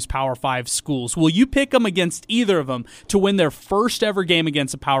either of these Power 5 schools. Will you pick them against either of them to win their first ever game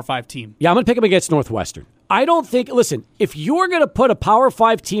against a Power 5 team? Yeah, I'm going to pick them against Northwestern. I don't think, listen, if you're going to put a Power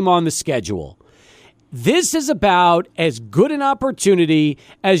 5 team on the schedule, this is about as good an opportunity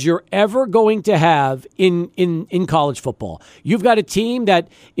as you're ever going to have in college football. You've got a team that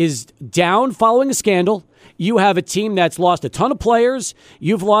is down following a scandal. You have a team that's lost a ton of players.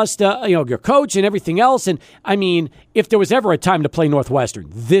 You've lost your coach and everything else. And, I mean, if there was ever a time to play Northwestern,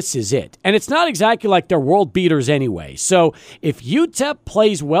 this is it. And it's not exactly like they're world beaters anyway. So if UTEP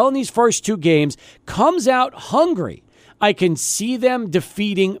plays well in these first 2 games, comes out hungry, I can see them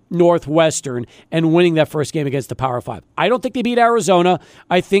defeating Northwestern and winning that first game against the Power 5. I don't think they beat Arizona.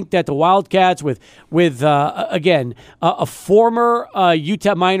 I think that the Wildcats, with again, a former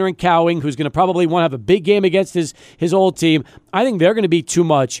UTEP Miner in Cowing, who's going to probably want to have a big game against his old team, I think they're going to be too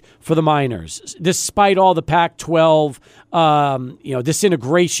much for the Miners, despite all the Pac-12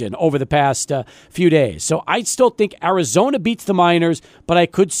 disintegration over the past few days. So I still think Arizona beats the Miners, but I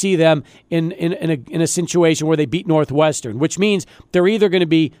could see them in a situation where they beat Northwestern, which means they're either going to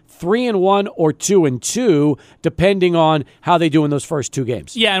be 3-1 or 2-2, depending on how they do in those first two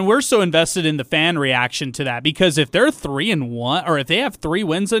games. Yeah, and we're so invested in the fan reaction to that, because if they're 3-1, or if they have 3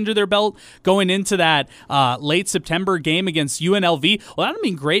 wins under their belt going into that late September game against UNLV, well, that'll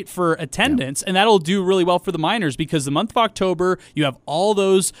mean great for attendance, and that'll do really well for the Miners, because the month of October, you have all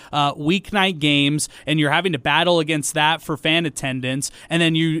those weeknight games, and you're having to battle against that for fan attendance, and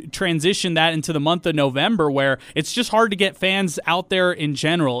then you transition that into the month of November, where it's just hard to get fans out there in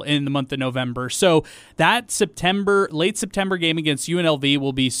general in the month of November. So that late September game against UNLV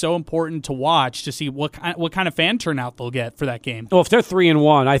will be so important to watch to see what kind of fan turnout they'll get for that game. Well, if they're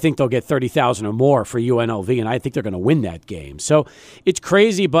 3-1, I think they'll get 30,000 or more for UNLV, and I think they're going to win that game. So it's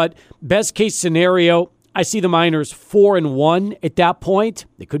crazy, but best case scenario, I see the Miners 4-1 at that point.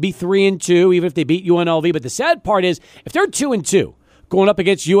 They could be 3-2 even if they beat UNLV. But the sad part is, if they're 2-2 going up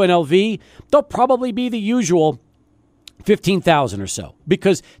against UNLV, they'll probably be the usual 15,000 or so,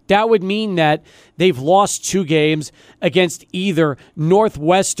 because that would mean that they've lost 2 games against either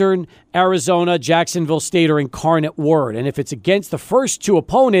Northwestern, Arizona, Jacksonville State, or Incarnate Word. And if it's against the first 2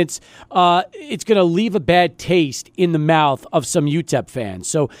 opponents, it's going to leave a bad taste in the mouth of some UTEP fans.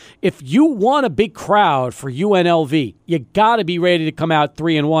 So if you want a big crowd for UNLV, you got to be ready to come out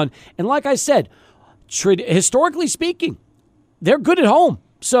 3-1. And like I said, historically speaking, they're good at home.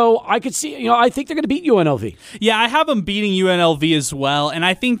 So I could see, I think they're going to beat UNLV. Yeah, I have them beating UNLV as well. And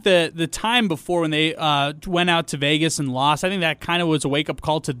I think that the time before when they went out to Vegas and lost, I think that kind of was a wake-up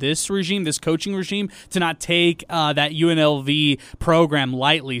call to this coaching regime, to not take that UNLV program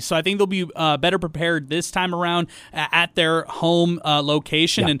lightly. So I think they'll be better prepared this time around at their home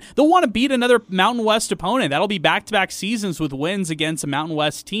location. Yeah. And they'll want to beat another Mountain West opponent. That'll be back-to-back seasons with wins against a Mountain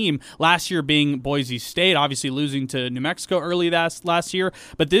West team. Last year being Boise State, obviously losing to New Mexico early last year.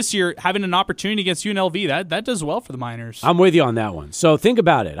 But this year, having an opportunity against UNLV, that does well for the Miners. I'm with you on that one. So think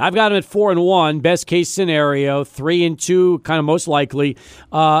about it. I've got them at 4-1, best case scenario, 3-2, kind of most likely.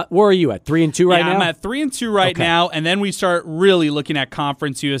 Where are you at? 3-2 right now? I'm at 3-2 right now, and then we start really looking at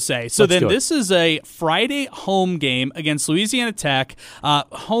Conference USA. So this is a Friday home game against Louisiana Tech.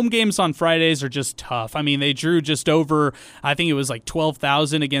 Home games on Fridays are just tough. I mean, they drew just over, I think it was like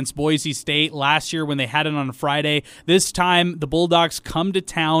 12,000 against Boise State last year when they had it on a Friday. This time, the Bulldogs come to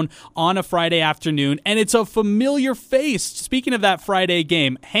town on a Friday afternoon, and it's a familiar face. Speaking of that Friday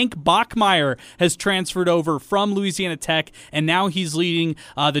game, Hank Bachmeier has transferred over from Louisiana Tech, and now he's leading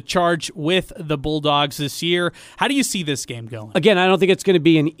the charge with the Bulldogs this year. How do you see this game going? Again, I don't think it's going to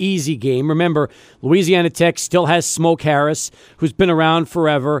be an easy game. Remember, Louisiana Tech still has Smoke Harris, who's been around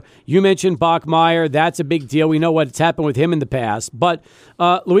forever. You mentioned Bachmeier. That's a big deal. We know what's happened with him in the past. But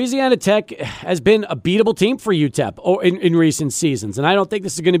Louisiana Tech has been a beatable team for UTEP in recent seasons, and I don't think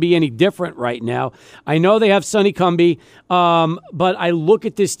this is going to be any different right now. I know they have Sonny Cumbie, but I look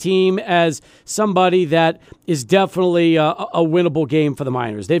at this team as somebody that is definitely a winnable game for the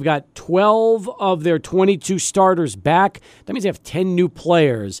Miners. They've got 12 of their 22 starters back. That means they have 10 new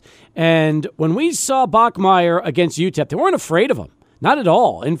players. And when we saw Bachmeier against UTEP, they weren't afraid of him. Not at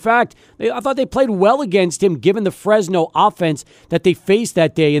all. In fact, I thought they played well against him given the Fresno offense that they faced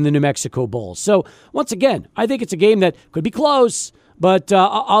that day in the New Mexico Bowl. So, once again, I think it's a game that could be close, but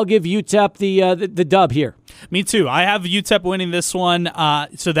I'll give UTEP the dub here. Me too. I have UTEP winning this one,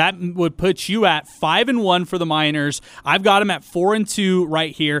 so that would put you at 5-1 for the Miners. I've got them at 4-2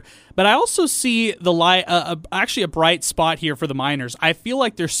 right here. But I also see actually a bright spot here for the Miners. I feel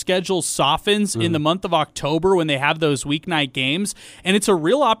like their schedule softens in the month of October when they have those weeknight games, and it's a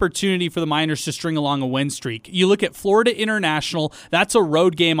real opportunity for the Miners to string along a win streak. You look at Florida International, that's a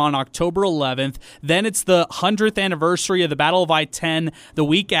road game on October 11th. Then it's the 100th anniversary of the Battle of I-10 the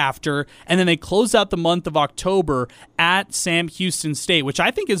week after, and then they close out the month of October at Sam Houston State, which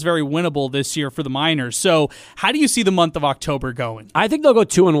I think is very winnable this year for the Miners. So how do you see the month of October going? I think they'll go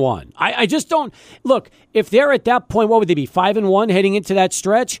 2-1. I just don't look. If they're at that point, what would they be, 5-1 heading into that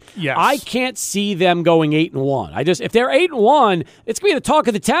stretch? Yes. I can't see them going 8-1. If they're 8-1, it's gonna be the talk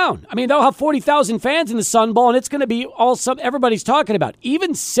of the town. I mean, they'll have 40,000 fans in the Sun Bowl, and it's gonna be everybody's talking about.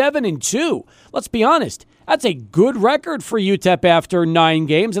 Even 7-2. Let's be honest. That's a good record for UTEP after 9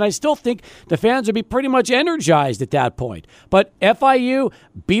 games, and I still think the fans would be pretty much energized at that point. But FIU,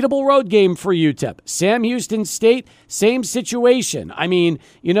 beatable road game for UTEP. Sam Houston State, same situation. I mean,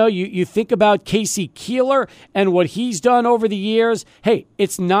 you think about Casey Keeler and what he's done over the years. Hey,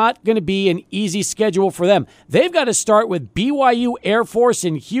 it's not going to be an easy schedule for them. They've got to start with BYU, Air Force,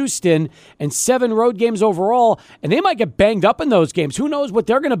 and Houston, and 7 road games overall, and they might get banged up in those games. Who knows what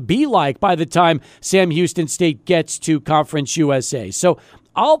they're going to be like by the time Sam Houston State gets to Conference USA. So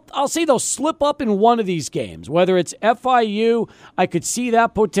I'll say they'll slip up in one of these games, whether it's FIU. I could see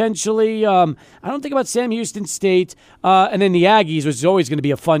that potentially. I don't think about Sam Houston State. And then the Aggies, which is always going to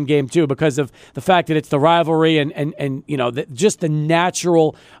be a fun game, too, because of the fact that it's the rivalry and just the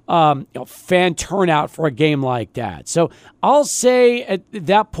natural fan turnout for a game like that. So I'll say at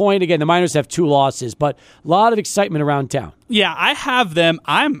that point, again, the Miners have 2 losses, but a lot of excitement around town. Yeah, I have them.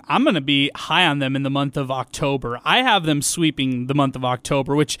 I'm going to be high on them in the month of October. I have them sweeping the month of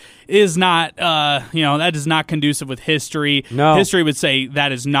October, which is not, that is not conducive with history. No. History would say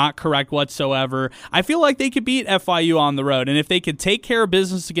that is not correct whatsoever. I feel like they could beat FIU on the road, and if they could take care of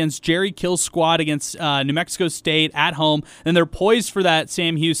business against Jerry Kill's squad against New Mexico State at home, then they're poised for that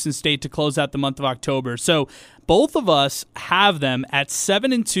Sam Houston State to close out the month of October. So both of us have them at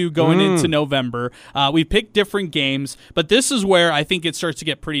 7-2 going into November. We picked different games, but this is where I think it starts to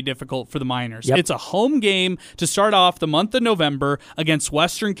get pretty difficult for the Miners. Yep. It's a home game to start off the month of November against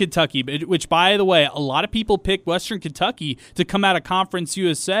Western Kentucky, which, by the way, a lot of people picked Western Kentucky to come out of Conference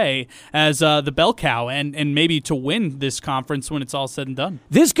USA as the bell cow and maybe to win this conference when it's all said and done.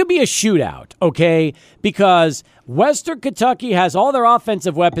 This could be a shootout, okay, because Western Kentucky has all their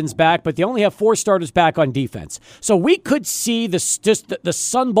offensive weapons back, but they only have 4 starters back on defense. So we could see the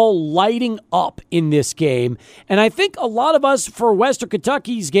Sun Bowl lighting up in this game. And I think a lot of us for Western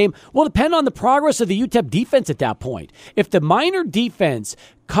Kentucky's game will depend on the progress of the UTEP defense at that point. If the Miner defense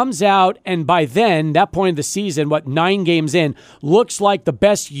comes out and by then, that point of the season, 9 games in, looks like the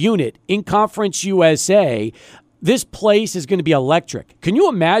best unit in Conference USA, this place is going to be electric. Can you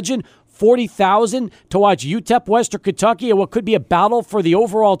imagine 40,000 to watch UTEP Western Kentucky and what could be a battle for the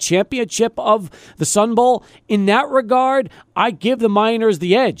overall championship of the Sun Bowl? In that regard, I give the Miners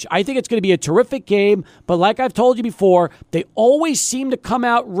the edge. I think it's going to be a terrific game, but like I've told you before, they always seem to come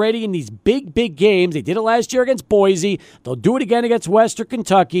out ready in these big, big games. They did it last year against Boise. They'll do it again against Western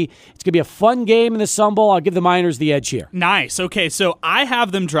Kentucky. It's going to be a fun game in the Sun Bowl. I'll give the Miners the edge here. Nice. Okay, so I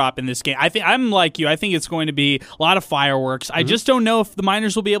have them drop in this game. I'm like you. I think it's going to be a lot of fireworks. I just don't know if the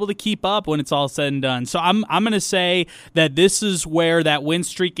Miners will be able to keep up when it's all said and done. So I'm going to say that this is where that win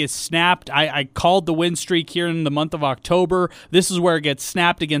streak is snapped. I called the win streak here in the month of October. This is where it gets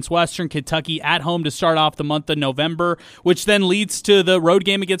snapped against Western Kentucky at home to start off the month of November, which then leads to the road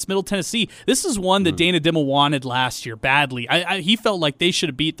game against Middle Tennessee. This is one that Dana Dimel wanted last year badly. He felt like they should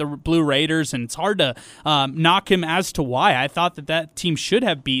have beat the Blue Raiders, and it's hard to knock him as to why. I thought that team should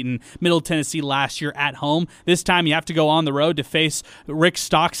have beaten Middle Tennessee last year at home. This time you have to go on the road to face Rick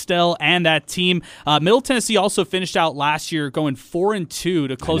Stockstill and that team. Middle Tennessee also finished out last year going 4-2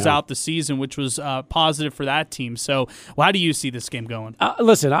 to close out the season, which was positive for that team. So how do you see this game going?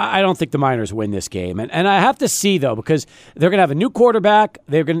 Listen, I don't think the Miners win this game, and I have to see though, because they're going to have a new quarterback.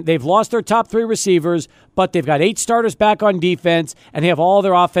 They've lost their top 3 receivers, but they've got 8 starters back on defense, and they have all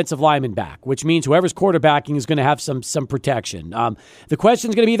their offensive linemen back, which means whoever's quarterbacking is going to have some protection. The question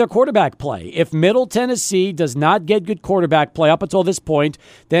is going to be their quarterback play. If Middle Tennessee does not get good quarterback play up until this point,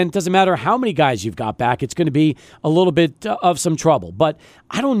 then it doesn't matter how many guys you've got back. It's going to be a little bit of some trouble. But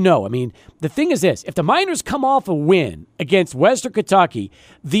I don't know. I mean, the thing is this. If the Miners come off a win against Western Kentucky,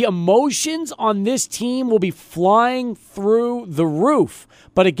 the emotions on this team will be flying through the roof.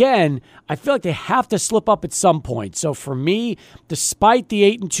 But again, I feel like they have to slip up at some point. So for me, despite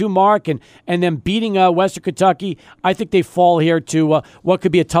the 8-2 mark and them beating Western Kentucky, I think they fall here to what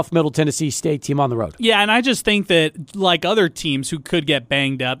could be a tough Middle Tennessee State team on the road. Yeah, and I just think that like other teams who could get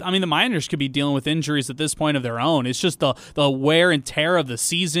banged up, I mean, the Miners could be dealing with injuries at this point of their own. It's just the wear and tear of the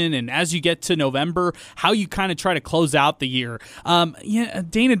season, and as you get to November, how you kind of try to close out the year.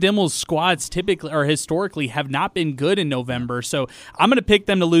 Dana Dimel's squads typically or historically have not been good in November, so I'm going to pick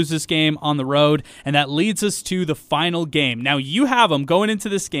them to lose this game on the road, and that leads us to the final game. Now, you have them going into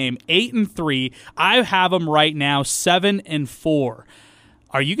this game 8-3. I have them right now 7-4.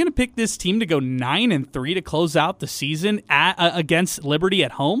 Are you going to pick this team to go 9-3 to close out the season against Liberty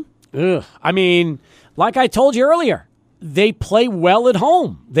at home? I mean, like I told you earlier, they play well at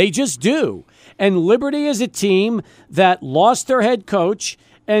home. They just do. And Liberty is a team that lost their head coach.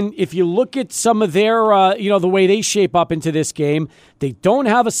 And if you look at some of their, the way they shape up into this game, They don't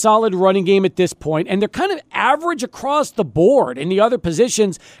have a solid running game at this point, and they're kind of average across the board in the other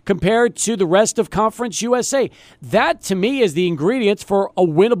positions compared to the rest of Conference USA. That, to me, is the ingredients for a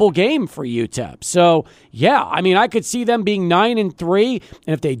winnable game for UTEP. So, yeah, I mean, I could see them being 9-3,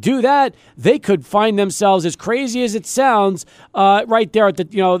 and if they do that, they could find themselves, as crazy as it sounds, right there at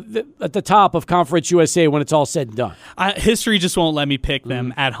the top of Conference USA when it's all said and done. History just won't let me pick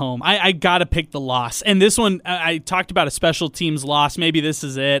them at home. I got to pick the loss. And this one, I talked about a special teams loss. Maybe this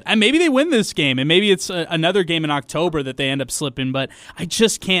is it. And maybe they win this game. And maybe it's another game in October that they end up slipping. But I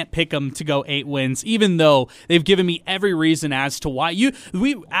just can't pick them to go 8 wins, even though they've given me every reason as to why.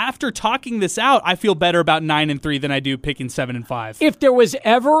 After talking this out, I feel better about 9-3 than I do picking 7-5. If there was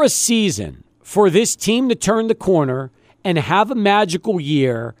ever a season for this team to turn the corner and have a magical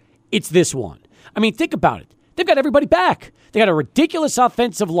year, it's this one. I mean, think about it. They've got everybody back. They got a ridiculous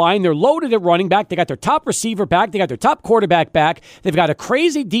offensive line. They're loaded at running back. They got their top receiver back. They got their top quarterback back. They've got a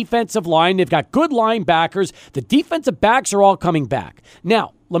crazy defensive line. They've got good linebackers. The defensive backs are all coming back.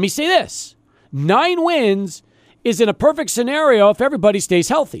 Now, let me say this. 9 wins is in a perfect scenario if everybody stays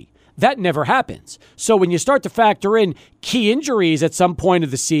healthy. That never happens. So when you start to factor in key injuries at some point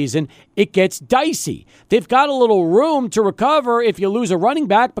of the season, it gets dicey. They've got a little room to recover if you lose a running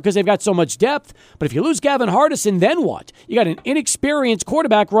back because they've got so much depth. But if you lose Gavin Hardison, then what? You got an inexperienced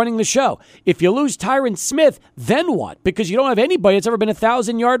quarterback running the show. If you lose Tyron Smith, then what? Because you don't have anybody that's ever been a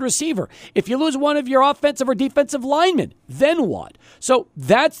 1,000-yard receiver. If you lose one of your offensive or defensive linemen, then what? So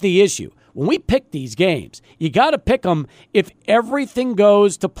that's the issue. When we pick these games, you got to pick them if everything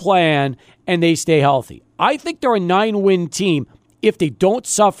goes to plan and they stay healthy. I think they're a 9-win team if they don't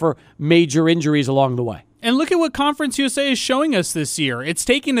suffer major injuries along the way. And look at what Conference USA is showing us this year. It's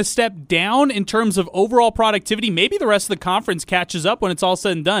taking a step down in terms of overall productivity. Maybe the rest of the conference catches up when it's all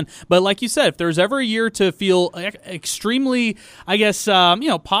said and done. But like you said, if there's ever a year to feel extremely,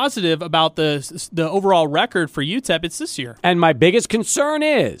 positive about the overall record for UTEP, it's this year. And my biggest concern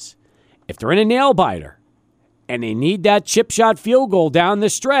is, if they're in a nail-biter and they need that chip shot field goal down the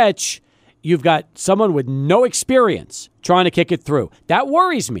stretch, you've got someone with no experience trying to kick it through. That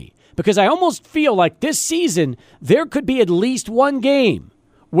worries me because I almost feel like this season there could be at least one game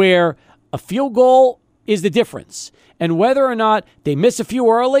where a field goal is the difference. And whether or not they miss a few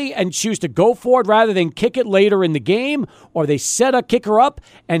early and choose to go for it rather than kick it later in the game, or they set a kicker up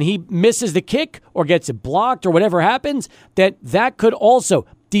and he misses the kick or gets it blocked or whatever happens, that could also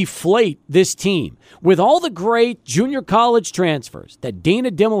deflate this team. With all the great junior college transfers that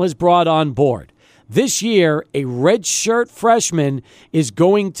Dana Dimmel has brought on board, this year a redshirt freshman is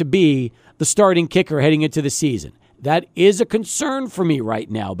going to be the starting kicker heading into the season. That is a concern for me right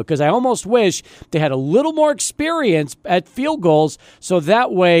now because I almost wish they had a little more experience at field goals so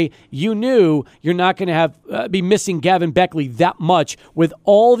that way you knew you're not going to be missing Gavin Beckley that much with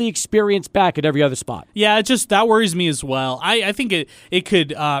all the experience back at every other spot. Yeah, that worries me as well. I think it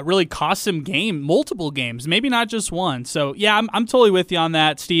could really cost them multiple games, maybe not just one. So, yeah, I'm totally with you on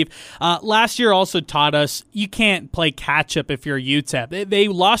that, Steve. Last year also taught us you can't play catch-up if you're UTEP. They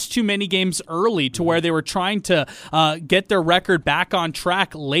lost too many games early to where they were trying to get their record back on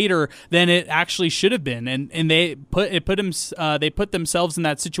track later than it actually should have been, and they put themselves in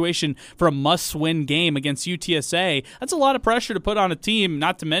that situation for a must-win game against UTSA. That's a lot of pressure to put on a team.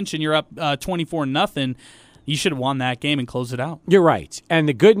 Not to mention you're up 24-0. You should have won that game and closed it out. You're right. And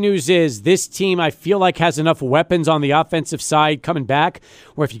the good news is this team, I feel like, has enough weapons on the offensive side coming back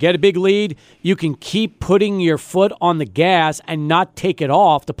where if you get a big lead, you can keep putting your foot on the gas and not take it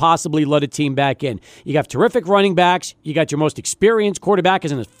off to possibly let a team back in. You got terrific running backs. You got your most experienced quarterback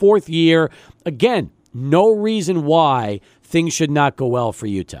is in his 4th year. Again, no reason why things should not go well for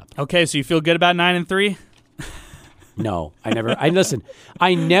UTEP. Okay, so you feel good about 9-3? No,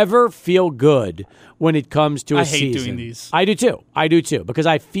 I never feel good when it comes to a season. I hate doing these. I do too. Because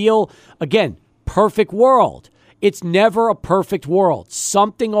I feel, again, perfect world. It's never a perfect world.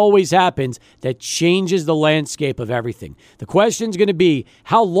 Something always happens that changes the landscape of everything. The question's going to be,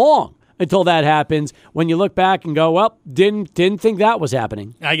 how long until that happens when you look back and go, well, didn't think that was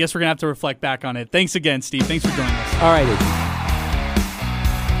happening. I guess we're going to have to reflect back on it. Thanks again, Steve. Thanks for joining us. All right, Adrian.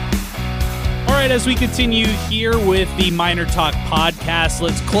 All right, as we continue here with the MinerTalk podcast,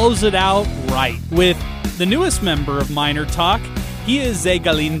 let's close it out right with the newest member of MinerTalk. He is Zay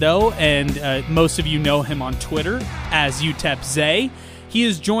Galindo, and most of you know him on Twitter as UTEP Zay. He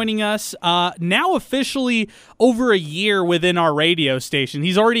is joining us now officially over a year within our radio station.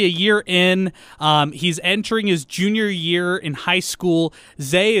 He's already a year in. He's entering his junior year in high school.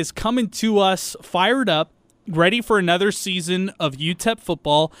 Zay is coming to us fired up, ready for another season of UTEP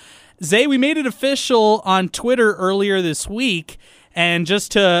football. Zay, we made it official on Twitter earlier this week. And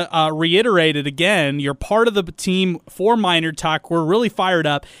just to reiterate it again, you're part of the team for MinerTalk. We're really fired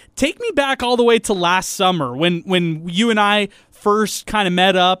up. Take me back all the way to last summer when you and I first kind of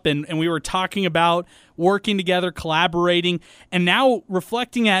met up and we were talking about working together, collaborating, and now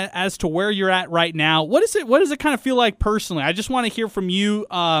reflecting as to where you're at right now. What does it kind of feel like personally? I just want to hear from you.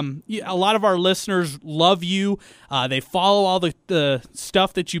 A lot of our listeners love you. They follow all the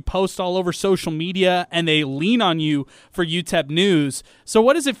stuff that you post all over social media, and they lean on you for UTEP news. So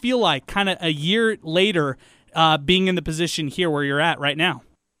what does it feel like kind of a year later being in the position here where you're at right now?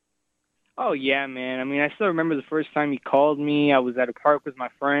 Oh, yeah, man. I mean, I still remember the first time he called me. I was at a park with my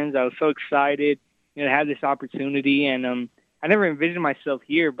friends. I was so excited, to have this opportunity. And I never envisioned myself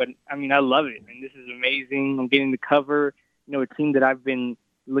here, but, I mean, I love it. And this is amazing. I'm getting to cover, a team that I've been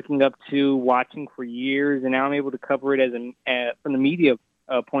looking up to, watching for years, and now I'm able to cover it from the media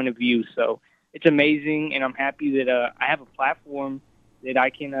point of view. So it's amazing, and I'm happy that I have a platform that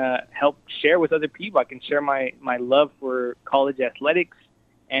I can help share with other people. I can share my love for college athletics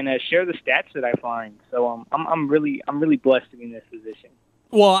and share the stats that I find. So I'm really blessed to be in this position.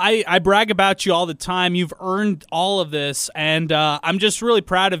 Well, I brag about you all the time. You've earned all of this, and I'm just really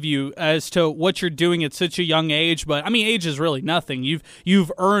proud of you as to what you're doing at such a young age. But, I mean, age is really nothing.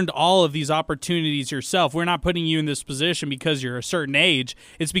 You've earned all of these opportunities yourself. We're not putting you in this position because you're a certain age.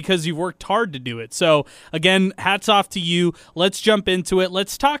 It's because you've worked hard to do it. So, again, hats off to you. Let's jump into it.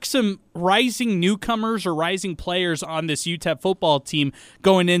 Let's talk some rising newcomers or rising players on this UTEP football team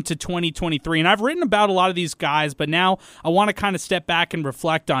going into 2023. And I've written about a lot of these guys, but now I want to kind of step back and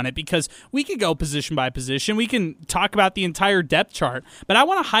reflect on it because we could go position by position. We can talk about the entire depth chart, but I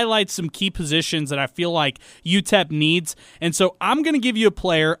want to highlight some key positions that I feel like UTEP needs. And so I'm going to give you a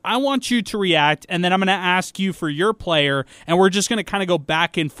player. I want you to react, and then I'm going to ask you for your player, and we're just going to kind of go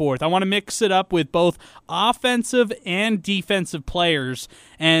back and forth. I want to mix it up with both offensive and defensive players.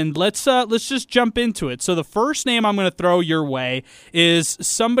 And let's just jump into it. So the first name I'm going to throw your way is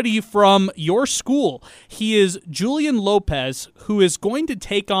somebody from your school. He is Julian Lopez, who is going to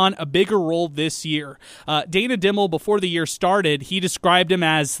take on a bigger role this year. Dana Dimmel, before the year started, he described him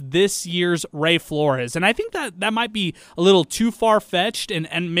as this year's Ray Flores. And I think that might be a little too far-fetched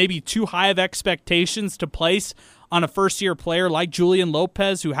and maybe too high of expectations to place on a first-year player like Julian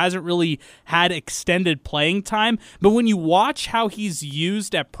Lopez, who hasn't really had extended playing time. But when you watch how he's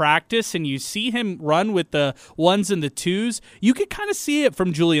used at practice and you see him run with the ones and the twos, you can kind of see it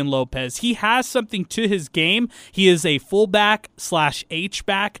from Julian Lopez. He has something to his game. He is a fullback /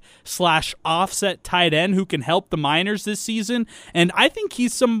 H-back / offset tight end who can help the Miners this season. And I think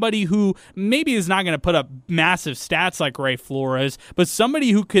he's somebody who maybe is not going to put up massive stats like Ray Flores, but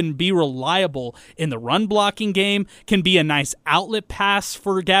somebody who can be reliable in the run-blocking game, can be a nice outlet pass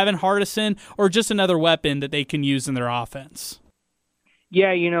for Gavin Hardison, or just another weapon that they can use in their offense.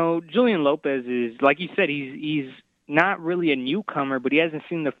 Yeah, Julian Lopez is, like you said, he's not really a newcomer, but he hasn't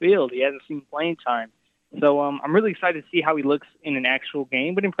seen the field. He hasn't seen playing time. So I'm really excited to see how he looks in an actual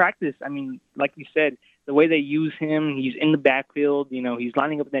game. But in practice, I mean, like you said, the way they use him, he's in the backfield. He's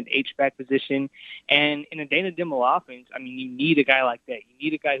lining up in that H-back position. And in a Dana Dimmel offense, I mean, you need a guy like that. You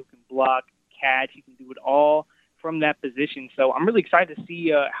need a guy who can block, catch, he can do it all from that position. So I'm really excited to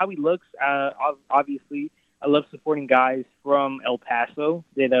see how he looks. Obviously, I love supporting guys from El Paso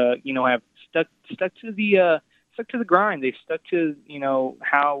that have stuck to the grind. They've stuck to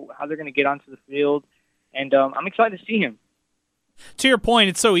how they're going to get onto the field, and I'm excited to see him. To your point,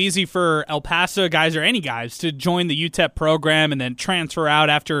 it's so easy for El Paso guys or any guys to join the UTEP program and then transfer out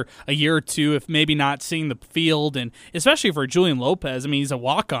after a year or two if maybe not seeing the field, and especially for Julian Lopez. I mean, he's a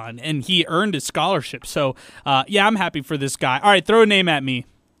walk-on, and he earned his scholarship. So, yeah, I'm happy for this guy. All right, throw a name at me.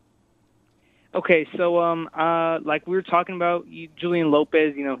 Okay, so like we were talking about, Julian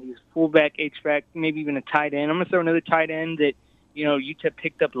Lopez, he's fullback, H-back, maybe even a tight end. I'm going to throw another tight end that, UTEP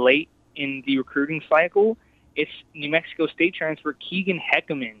picked up late in the recruiting cycle. It's New Mexico State transfer Keegan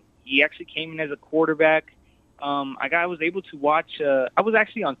Heckerman. He actually came in as a quarterback. I was able to watch. I was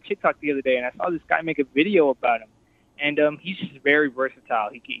actually on TikTok the other day, and I saw this guy make a video about him. And he's just very versatile.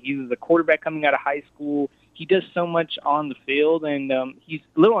 He was a quarterback coming out of high school. He does so much on the field, and he's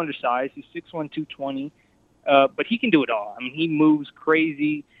a little undersized. He's 6'1", 220, but he can do it all. I mean, he moves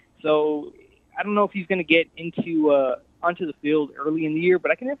crazy. So I don't know if he's going to get onto the field early in the year,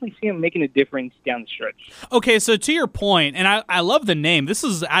 but I can definitely see him making a difference down the stretch. Okay, so to your point, and I love the name. This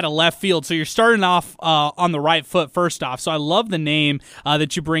is out of left field, so you're starting off on the right foot first off. So I love the name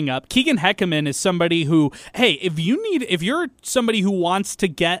that you bring up. Keegan Heckerman is somebody who, hey, if you're somebody who wants to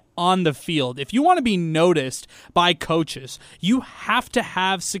get on the field. If you want to be noticed by coaches, you have to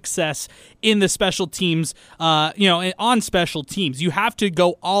have success in the special teams, on special teams. You have to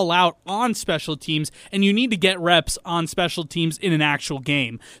go all out on special teams, and you need to get reps on special teams in an actual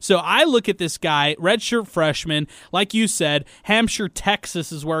game. So I look at this guy, redshirt freshman, like you said, Hampshire,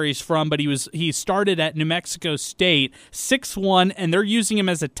 Texas is where he's from, but he started at New Mexico State, 6'1", and they're using him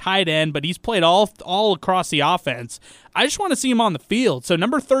as a tight end, but he's played all across the offense. I just want to see him on the field. So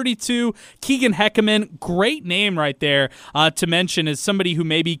number 32, Keegan Heckerman, great name right there to mention as somebody who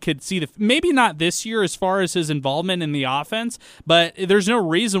maybe could see maybe not this year as far as his involvement in the offense, but there's no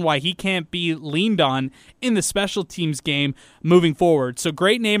reason why he can't be leaned on in the special teams game moving forward. So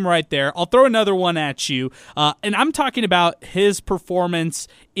great name right there. I'll throw another one at you, and I'm talking about his performance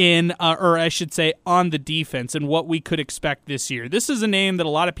on the defense and what we could expect this year. This is a name that a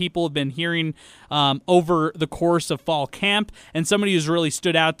lot of people have been hearing over the course of fall camp, and somebody who's really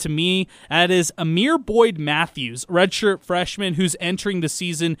stood out to me, that is Amir Boyd Matthews, redshirt freshman who's entering the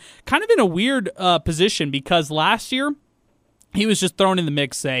season kind of in a weird position because last year he was just thrown in the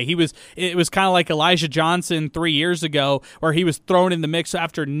mix, It was kind of like Elijah Johnson 3 years ago, where he was thrown in the mix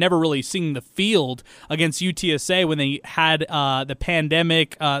after never really seeing the field against UTSA when they had the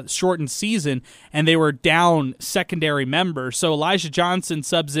pandemic shortened season, and they were down secondary members. So Elijah Johnson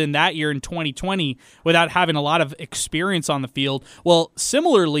subs in that year in 2020 without having a lot of experience on the field. Well,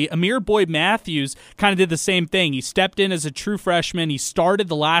 similarly, Amir Boyd Matthews kind of did the same thing. He stepped in as a true freshman. He started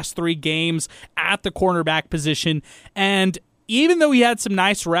the last 3 games at the cornerback position, and even though he had some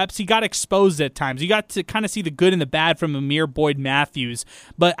nice reps, he got exposed at times. You got to kind of see the good and the bad from Amir Boyd Matthews.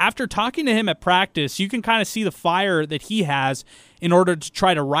 But after talking to him at practice, you can kind of see the fire that he has in order to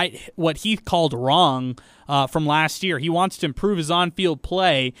try to right what he called wrong from last year. He wants to improve his on-field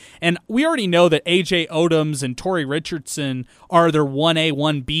play, and we already know that A.J. Odoms and Torrey Richardson are their 1A,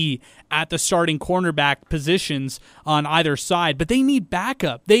 1B at the starting cornerback positions on either side, but they need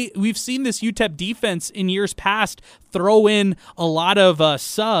backup. We've seen this UTEP defense in years past throw in a lot of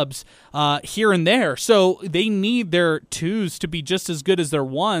subs here and there, so they need their twos to be just as good as their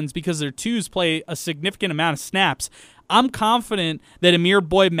ones because their twos play a significant amount of snaps. I'm confident that Amir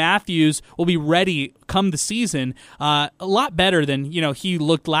Boyd Matthews will be ready come the season, a lot better than he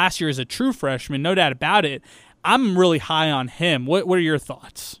looked last year as a true freshman, no doubt about it. I'm really high on him. What are your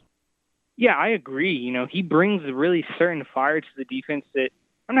thoughts? Yeah, I agree. He brings a really certain fire to the defense that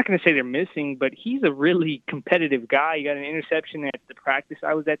I'm not going to say they're missing, but he's a really competitive guy. He got an interception at the practice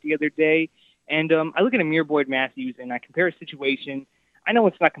I was at the other day, and I look at Amir Boyd Matthews and I compare a situation. I know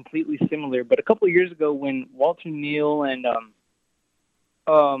it's not completely similar, but a couple of years ago when Walter Neal and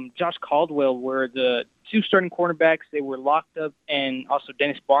Josh Caldwell were the 2 starting cornerbacks, they were locked up, and also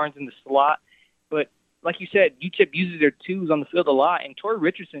Dennis Barnes in the slot. But like you said, UTEP uses their twos on the field a lot, and Torrey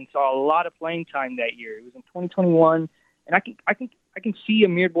Richardson saw a lot of playing time that year. It was in 2021, and I can see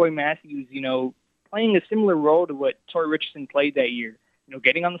Amir Boyd Matthews, playing a similar role to what Torrey Richardson played that year.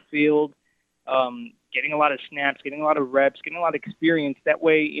 Getting on the field, getting a lot of snaps, getting a lot of reps, getting a lot of experience. That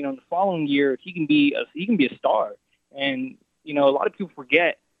way, in the following year, he can be a star. And a lot of people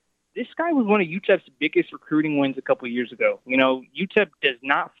forget this guy was one of UTEP's biggest recruiting wins a couple of years ago. UTEP does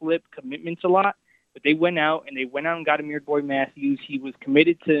not flip commitments a lot, but they went out and got Amir Boyd Matthews. He was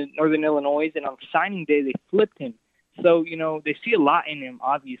committed to Northern Illinois, and on signing day, they flipped him. So, they see a lot in him,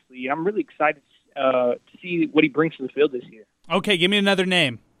 obviously. I'm really excited to see what he brings to the field this year. Okay, give me another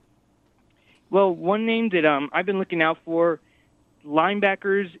name. Well, one name that I've been looking out for,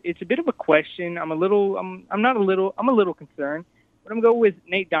 linebackers. It's a bit of a question. I'm a little concerned, but I'm going to go with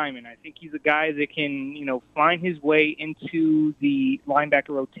Nate Diamond. I think he's a guy that can, find his way into the linebacker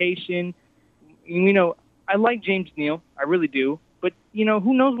rotation. I like James Neal. I really do. But,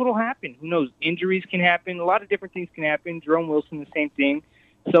 who knows what will happen? Who knows? Injuries can happen. A lot of different things can happen. Jerome Wilson, the same thing.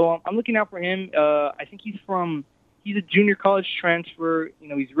 So I'm looking out for him. I think he's a junior college transfer.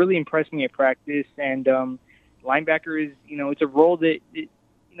 He's really impressed me at practice. And linebacker is, it's a role that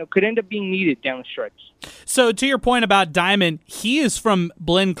could end up being needed down the stretch. So to your point about Diamond, he is from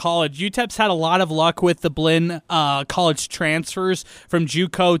Blinn College. UTEP's had a lot of luck with the Blinn College transfers from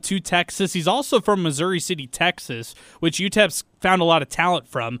JUCO to Texas. He's also from Missouri City, Texas, which UTEP's found a lot of talent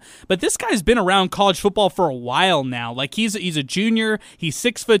from. But this guy's been around college football for a while now. Like he's a junior. He's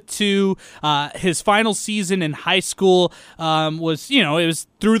 6'2". His final season in high school was it was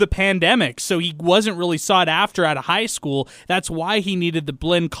through the pandemic, so he wasn't really sought after out of high school. That's why he needed the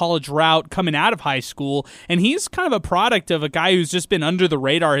Blinn College route coming out of high school. school, and he's kind of a product of a guy who's just been under the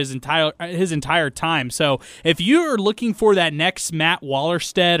radar his entire time. So if you're looking for that next Matt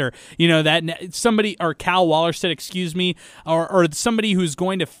Wallerstedt, or that somebody, or Cal Wallerstedt, excuse me, or somebody who's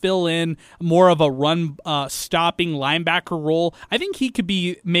going to fill in more of a run stopping linebacker role, I think he could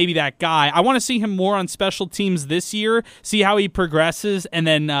be maybe that guy. I want to see him more on special teams this year, see how he progresses, and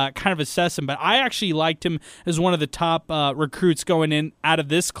then kind of assess him. But I actually liked him as one of the top recruits going in out of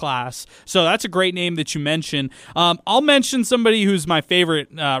this class. So that's a great name that you mentioned. I'll mention somebody who's my favorite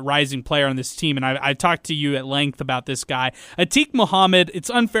rising player on this team, and I talked to you at length about this guy, Atiq Muhammad. It's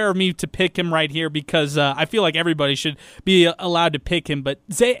unfair of me to pick him right here because I feel like everybody should be allowed to pick him. But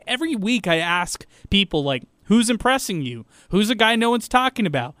Zay, every week I ask people, like, who's impressing you? Who's a guy no one's talking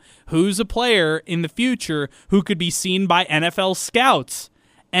about? Who's a player in the future who could be seen by NFL scouts?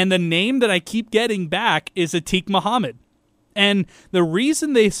 And the name that I keep getting back is Atiq Muhammad. And the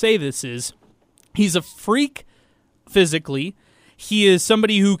reason they say this is he's a freak physically. He is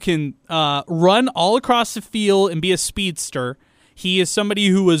somebody who can run all across the field and be a speedster. He is somebody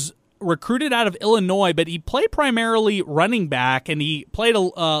who was recruited out of Illinois, but he played primarily running back, and he played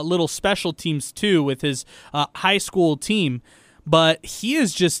a little special teams too with his high school team. But he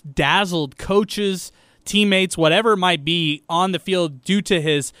has just dazzled coaches, teammates, whatever it might be on the field due to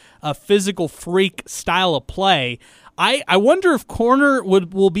his physical freak style of play. I wonder if corner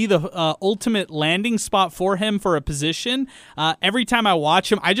will be the ultimate landing spot for him for a position. Every time I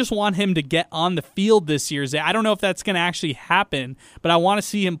watch him, I just want him to get on the field this year. I don't know if that's going to actually happen, but I want to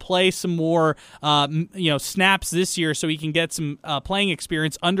see him play some more snaps this year so he can get some playing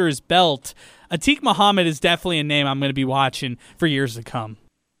experience under his belt. Atiq Muhammad is definitely a name I'm going to be watching for years to come.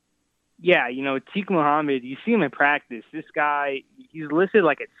 Yeah, Atiq Muhammad, you see him in practice. This guy, he's listed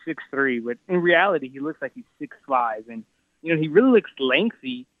like at 6'3", but in reality, he looks like he's 6'5". And, he really looks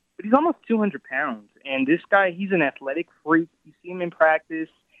lengthy, but he's almost 200 pounds. And this guy, he's an athletic freak. You see him in practice.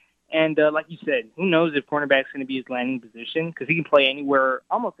 And like you said, who knows if cornerback's going to be his landing position, because he can play anywhere,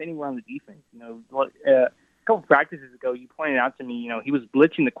 almost anywhere on the defense. A couple practices ago, you pointed out to me, he was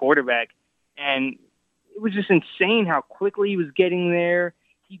blitzing the quarterback, and it was just insane how quickly he was getting there.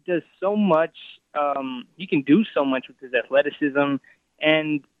 He does so much. He can do so much with his athleticism,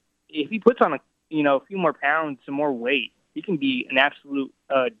 and if he puts on a few more pounds, some more weight, he can be an absolute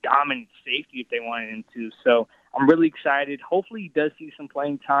dominant safety if they wanted him to. So I'm really excited. Hopefully, he does see some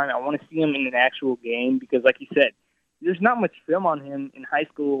playing time. I want to see him in an actual game because, like you said, there's not much film on him in high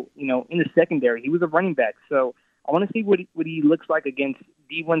school. In the secondary, he was a running back. So I want to see what he looks like against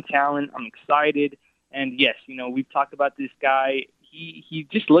D1 talent. I'm excited, and yes, we've talked about this guy. He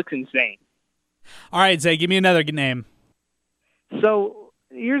just looks insane. All right, Zay, give me another name. So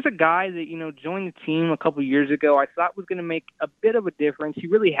here's a guy that, joined the team a couple years ago. I thought was going to make a bit of a difference. He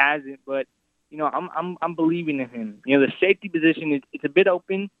really hasn't, but, I'm believing in him. The safety position, it's a bit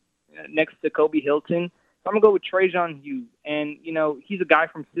open next to Kobe Hilton. So I'm going to go with Trajan Hughes. And, he's a guy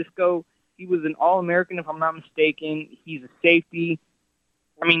from Cisco. He was an All-American, if I'm not mistaken. He's a safety.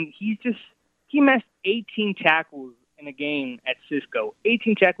 I mean, he missed 18 tackles in a game at Cisco,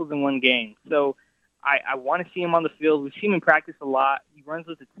 18 tackles in one game. So I want to see him on the field. We've seen him in practice a lot. He runs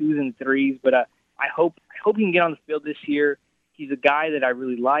with the 2s and 3s, but I hope he can get on the field this year. He's a guy that I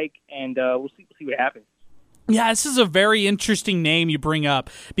really like, and we'll see what happens. Yeah, this is a very interesting name you bring up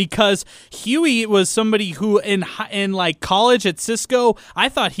because Huey was somebody who in like college at Cisco, I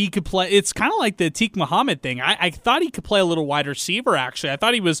thought he could play. It's kind of like the Atiq Muhammad thing. I thought he could play a little wide receiver, actually. I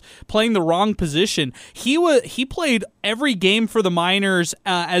thought he was playing the wrong position. He played every game for the Miners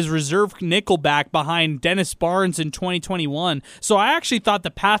as reserve nickelback behind Dennis Barnes in 2021. So I actually thought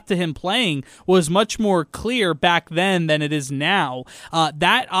the path to him playing was much more clear back then than it is now.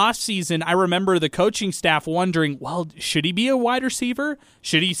 That offseason, I remember the coaching staff wondering, well, should he be a wide receiver?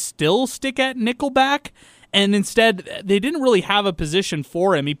 Should he still stick at nickelback? And instead, they didn't really have a position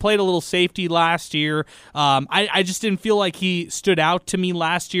for him. He played a little safety last year. I just didn't feel like he stood out to me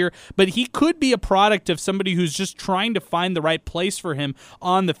last year. But he could be a product of somebody who's just trying to find the right place for him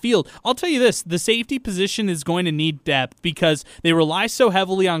on the field. I'll tell you this, the safety position is going to need depth because they rely so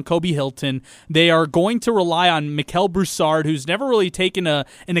heavily on Kobe Hilton. They are going to rely on Mikel Broussard, who's never really taken an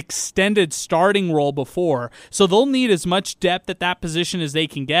extended starting role before. So they'll need as much depth at that position as they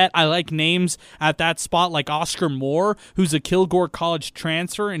can get. I like names at that spot like Oscar Moore, who's a Kilgore College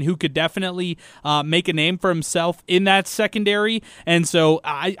transfer and who could definitely make a name for himself in that secondary. And so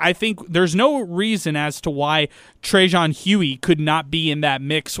I think there's no reason as to why Trajan Huey could not be in that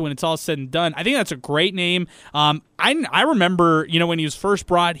mix when it's all said and done. I think that's a great name. I remember, when he was first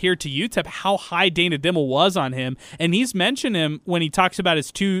brought here to UTEP, how high Dana Dimmel was on him, and he's mentioned him when he talks about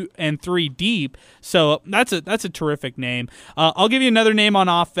his 2 and 3 deep. So that's a terrific name. I'll give you another name on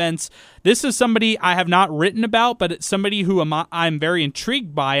offense. This is somebody I have not written about, but it's somebody who I'm very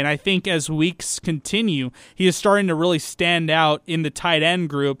intrigued by, and I think as weeks continue, he is starting to really stand out in the tight end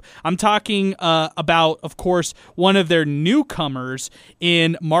group. I'm talking about, of course, one of their newcomers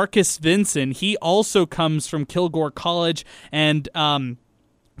in Marcus Vinson. He also comes from Kilgore College, and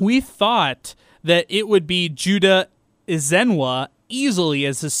we thought that it would be Judah Izenwa easily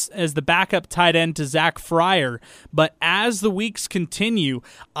as the backup tight end to Zach Fryer, but as the weeks continue,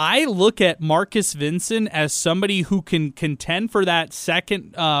 I look at Marcus Vinson as somebody who can contend for that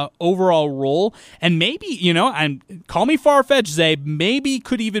second overall role, and maybe, call me far-fetched, Zay, maybe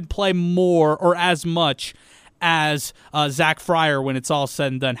could even play more or as much as Zach Fryer when it's all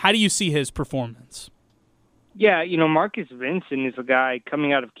said and done. How do you see his performance? Yeah, Marcus Vinson is a guy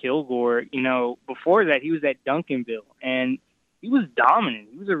coming out of Kilgore. Before that, he was at Duncanville, and he was dominant.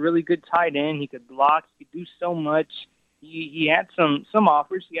 He was a really good tight end. He could block. He could do so much. He had some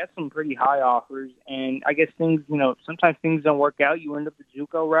offers. He had some pretty high offers, and I guess things, sometimes things don't work out. You end up the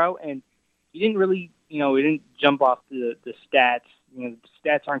JUCO route, and he didn't really, he didn't jump off the stats. The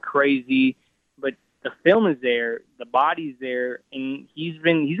stats aren't crazy, but the film is there, the body's there, and he's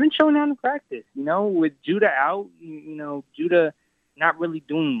been showing out in practice. With Judah out, Judah not really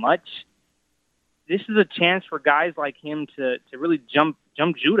doing much. This is a chance for guys like him to really jump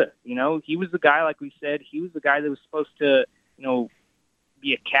Judah. He was the guy, like we said, he was the guy that was supposed to,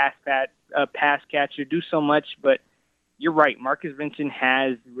 be a pass catcher, do so much. But you're right, Marcus Vinson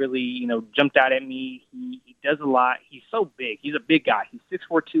has really, jumped out at me. He does a lot. He's so big. He's a big guy. He's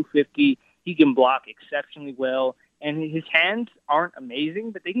 6'4", 250. He can block exceptionally well, and his hands aren't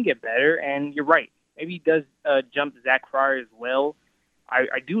amazing, but they can get better. And you're right, maybe he does jump Zach Fryer as well.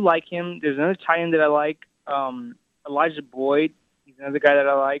 I do like him. There's another tight end that I like, Elijah Boyd. He's another guy that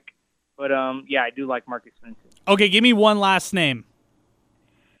I like. But, I do like Marcus Vinson. Okay, give me one last name.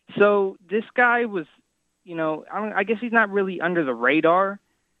 So this guy was, I guess he's not really under the radar,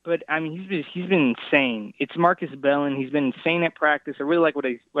 but, he's been insane. It's Marcus Bellin. He's been insane at practice. I really like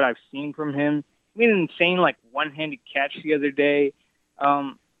what I've seen from him. He made an insane, one-handed catch the other day.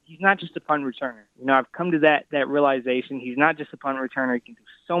 He's not just a punt returner. I've come to that realization. He's not just a punt returner. He can do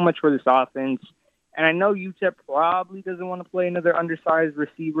so much for this offense. And I know UTEP probably doesn't want to play another undersized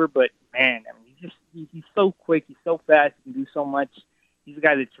receiver, but, man, he's so quick. He's so fast. He can do so much. He's a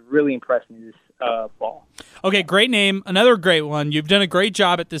guy that's really impressed me this fall. Okay, great name. Another great one. You've done a great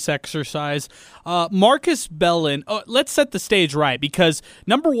job at this exercise. Marcus Bellin, let's set the stage right, because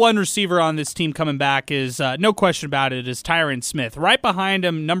number one receiver on this team coming back is, no question about it, is Tyron Smith. Right behind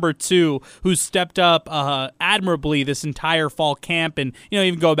him, number two, who's stepped up admirably this entire fall camp, and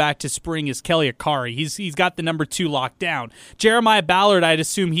even go back to spring, is Kelly Akari. He's got the number two locked down. Jeremiah Ballard, I'd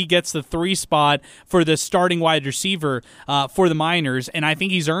assume he gets the 3 spot for the starting wide receiver for the Miners, and I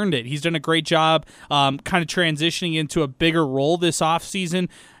think he's earned it. He's done a great job kind of transitioning into a bigger role this offseason,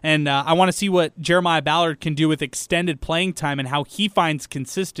 and I want to see what Jeremiah Ballard can do with extended playing time and how he finds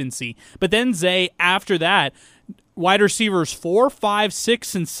consistency. But then, Zay, after that, wide receivers 4, 5,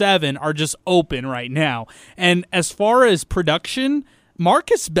 6, and 7 are just open right now. And as far as production,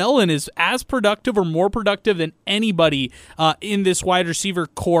 Marcus Bellin is as productive or more productive than anybody in this wide receiver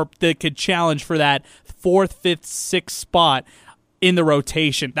corp that could challenge for that 4th, 5th, 6th spot in the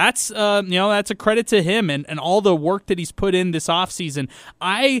rotation. That's that's a credit to him and all the work that he's put in this offseason.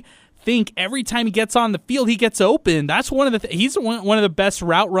 I think every time he gets on the field, he gets open. That's one of the he's one of the best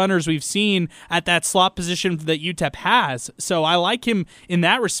route runners we've seen at that slot position that UTEP has. So I like him in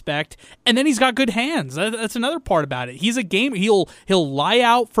that respect. And then he's got good hands. That's another part about it. He's a game. He'll lie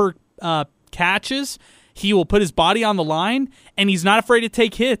out for catches. He will put his body on the line, and he's not afraid to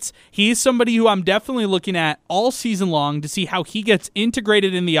take hits. He is somebody who I'm definitely looking at all season long to see how he gets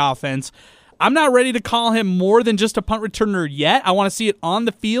integrated in the offense. I'm not ready to call him more than just a punt returner yet. I want to see it on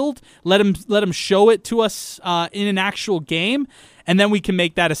the field. Let him show it to us in an actual game, and then we can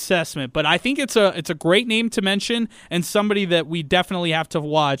make that assessment. But I think it's a great name to mention and somebody that we definitely have to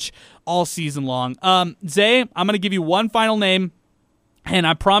watch all season long. Zay, I'm going to give you one final name. And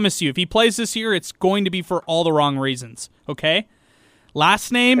I promise you, if he plays this year, it's going to be for all the wrong reasons, okay?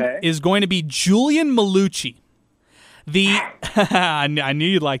 Last name is going to be Julian Malucci. I knew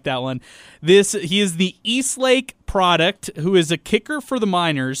you'd like that one. He is the Eastlake product, who is a kicker for the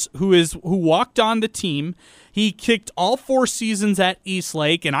Miners, who walked on the team. He kicked all 4 seasons at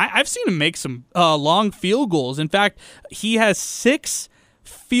Eastlake, and I've seen him make some long field goals. In fact, he has 6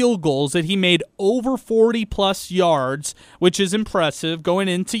 field goals that he made over 40-plus yards, which is impressive going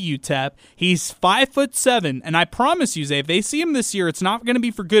into UTEP. He's 5'7", and I promise you, Zay, if they see him this year, it's not going to be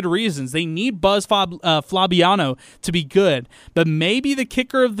for good reasons. They need Buzz Flabiano to be good, but maybe the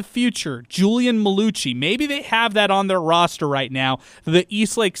kicker of the future, Julian Malucci, maybe they have that on their roster right now, the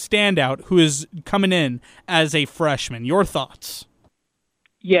Eastlake standout who is coming in as a freshman. Your thoughts?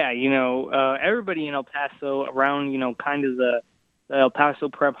 Yeah, everybody in El Paso around, kind of the El Paso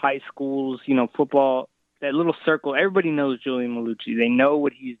Prep High School's, football, that little circle, everybody knows Julian Malucci. They know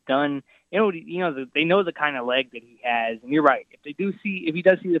what he's done. They know the kind of leg that he has. And you're right. If he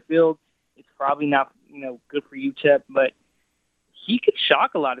does see the field, it's probably not, good for UTEP, but he could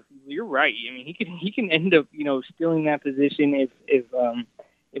shock a lot of people. You're right. I mean, he can end up, stealing that position if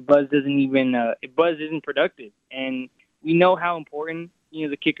Buzz isn't productive. And we know how important,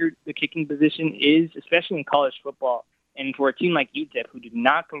 the kicking position is, especially in college football. And for a team like UTEP, who did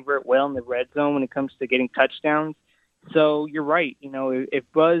not convert well in the red zone when it comes to getting touchdowns. So you're right. If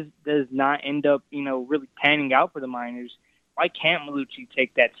Buzz does not end up, really panning out for the Miners, why can't Malucci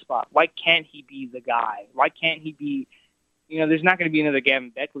take that spot? Why can't he be the guy? Why can't he be, there's not going to be another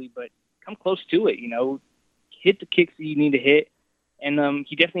Gavin Beckley, but come close to it, hit the kicks that you need to hit. And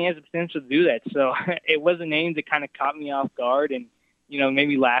he definitely has the potential to do that. So it was a name that kind of caught me off guard and, made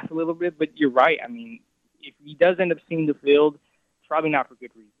me laugh a little bit. But you're right. I mean, if he does end up seeing the field, it's probably not for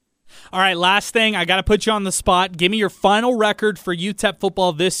good reason. All right, last thing. I got to put you on the spot. Give me your final record for UTEP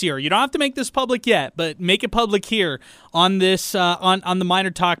football this year. You don't have to make this public yet, but make it public here on this on the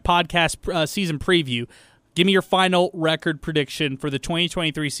MinerTalk podcast season preview. Give me your final record prediction for the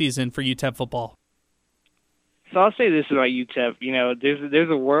 2023 season for UTEP football. So I'll say this about UTEP. There's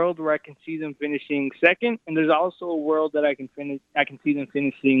a world where I can see them finishing second, and there's also a world that I can see them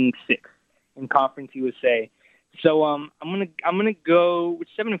finishing sixth in Conference USA. So I'm gonna go with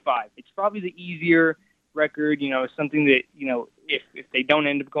 7-5. It's probably the easier record. Something that if they don't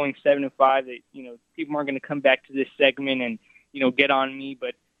end up going 7-5, that people aren't gonna come back to this segment and get on me.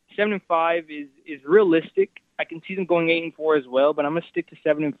 But 7-5 is realistic. I can see them going 8-4 as well, but I'm gonna stick to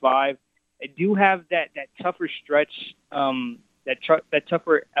 7-5. I do have that tougher stretch. That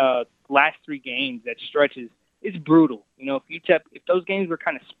tougher last 3 games. That stretch is brutal. If those games were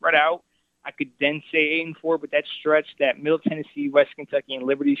kind of spread out, I could then say 8-4, but that stretch, that Middle Tennessee, West Kentucky, and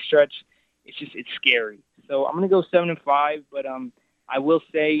Liberty stretch, it's scary. So I'm going to go 7-5, but I will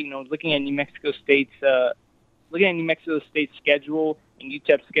say, looking at New Mexico State's schedule and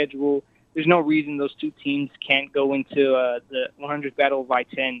UTEP's schedule, there's no reason those 2 teams can't go into the 100th Battle of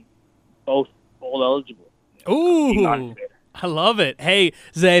I-10 both bowl eligible. Ooh, I love it. Hey,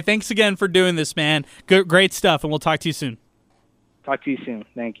 Zay, thanks again for doing this, man. Great stuff, and we'll talk to you soon. Talk to you soon.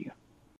 Thank you.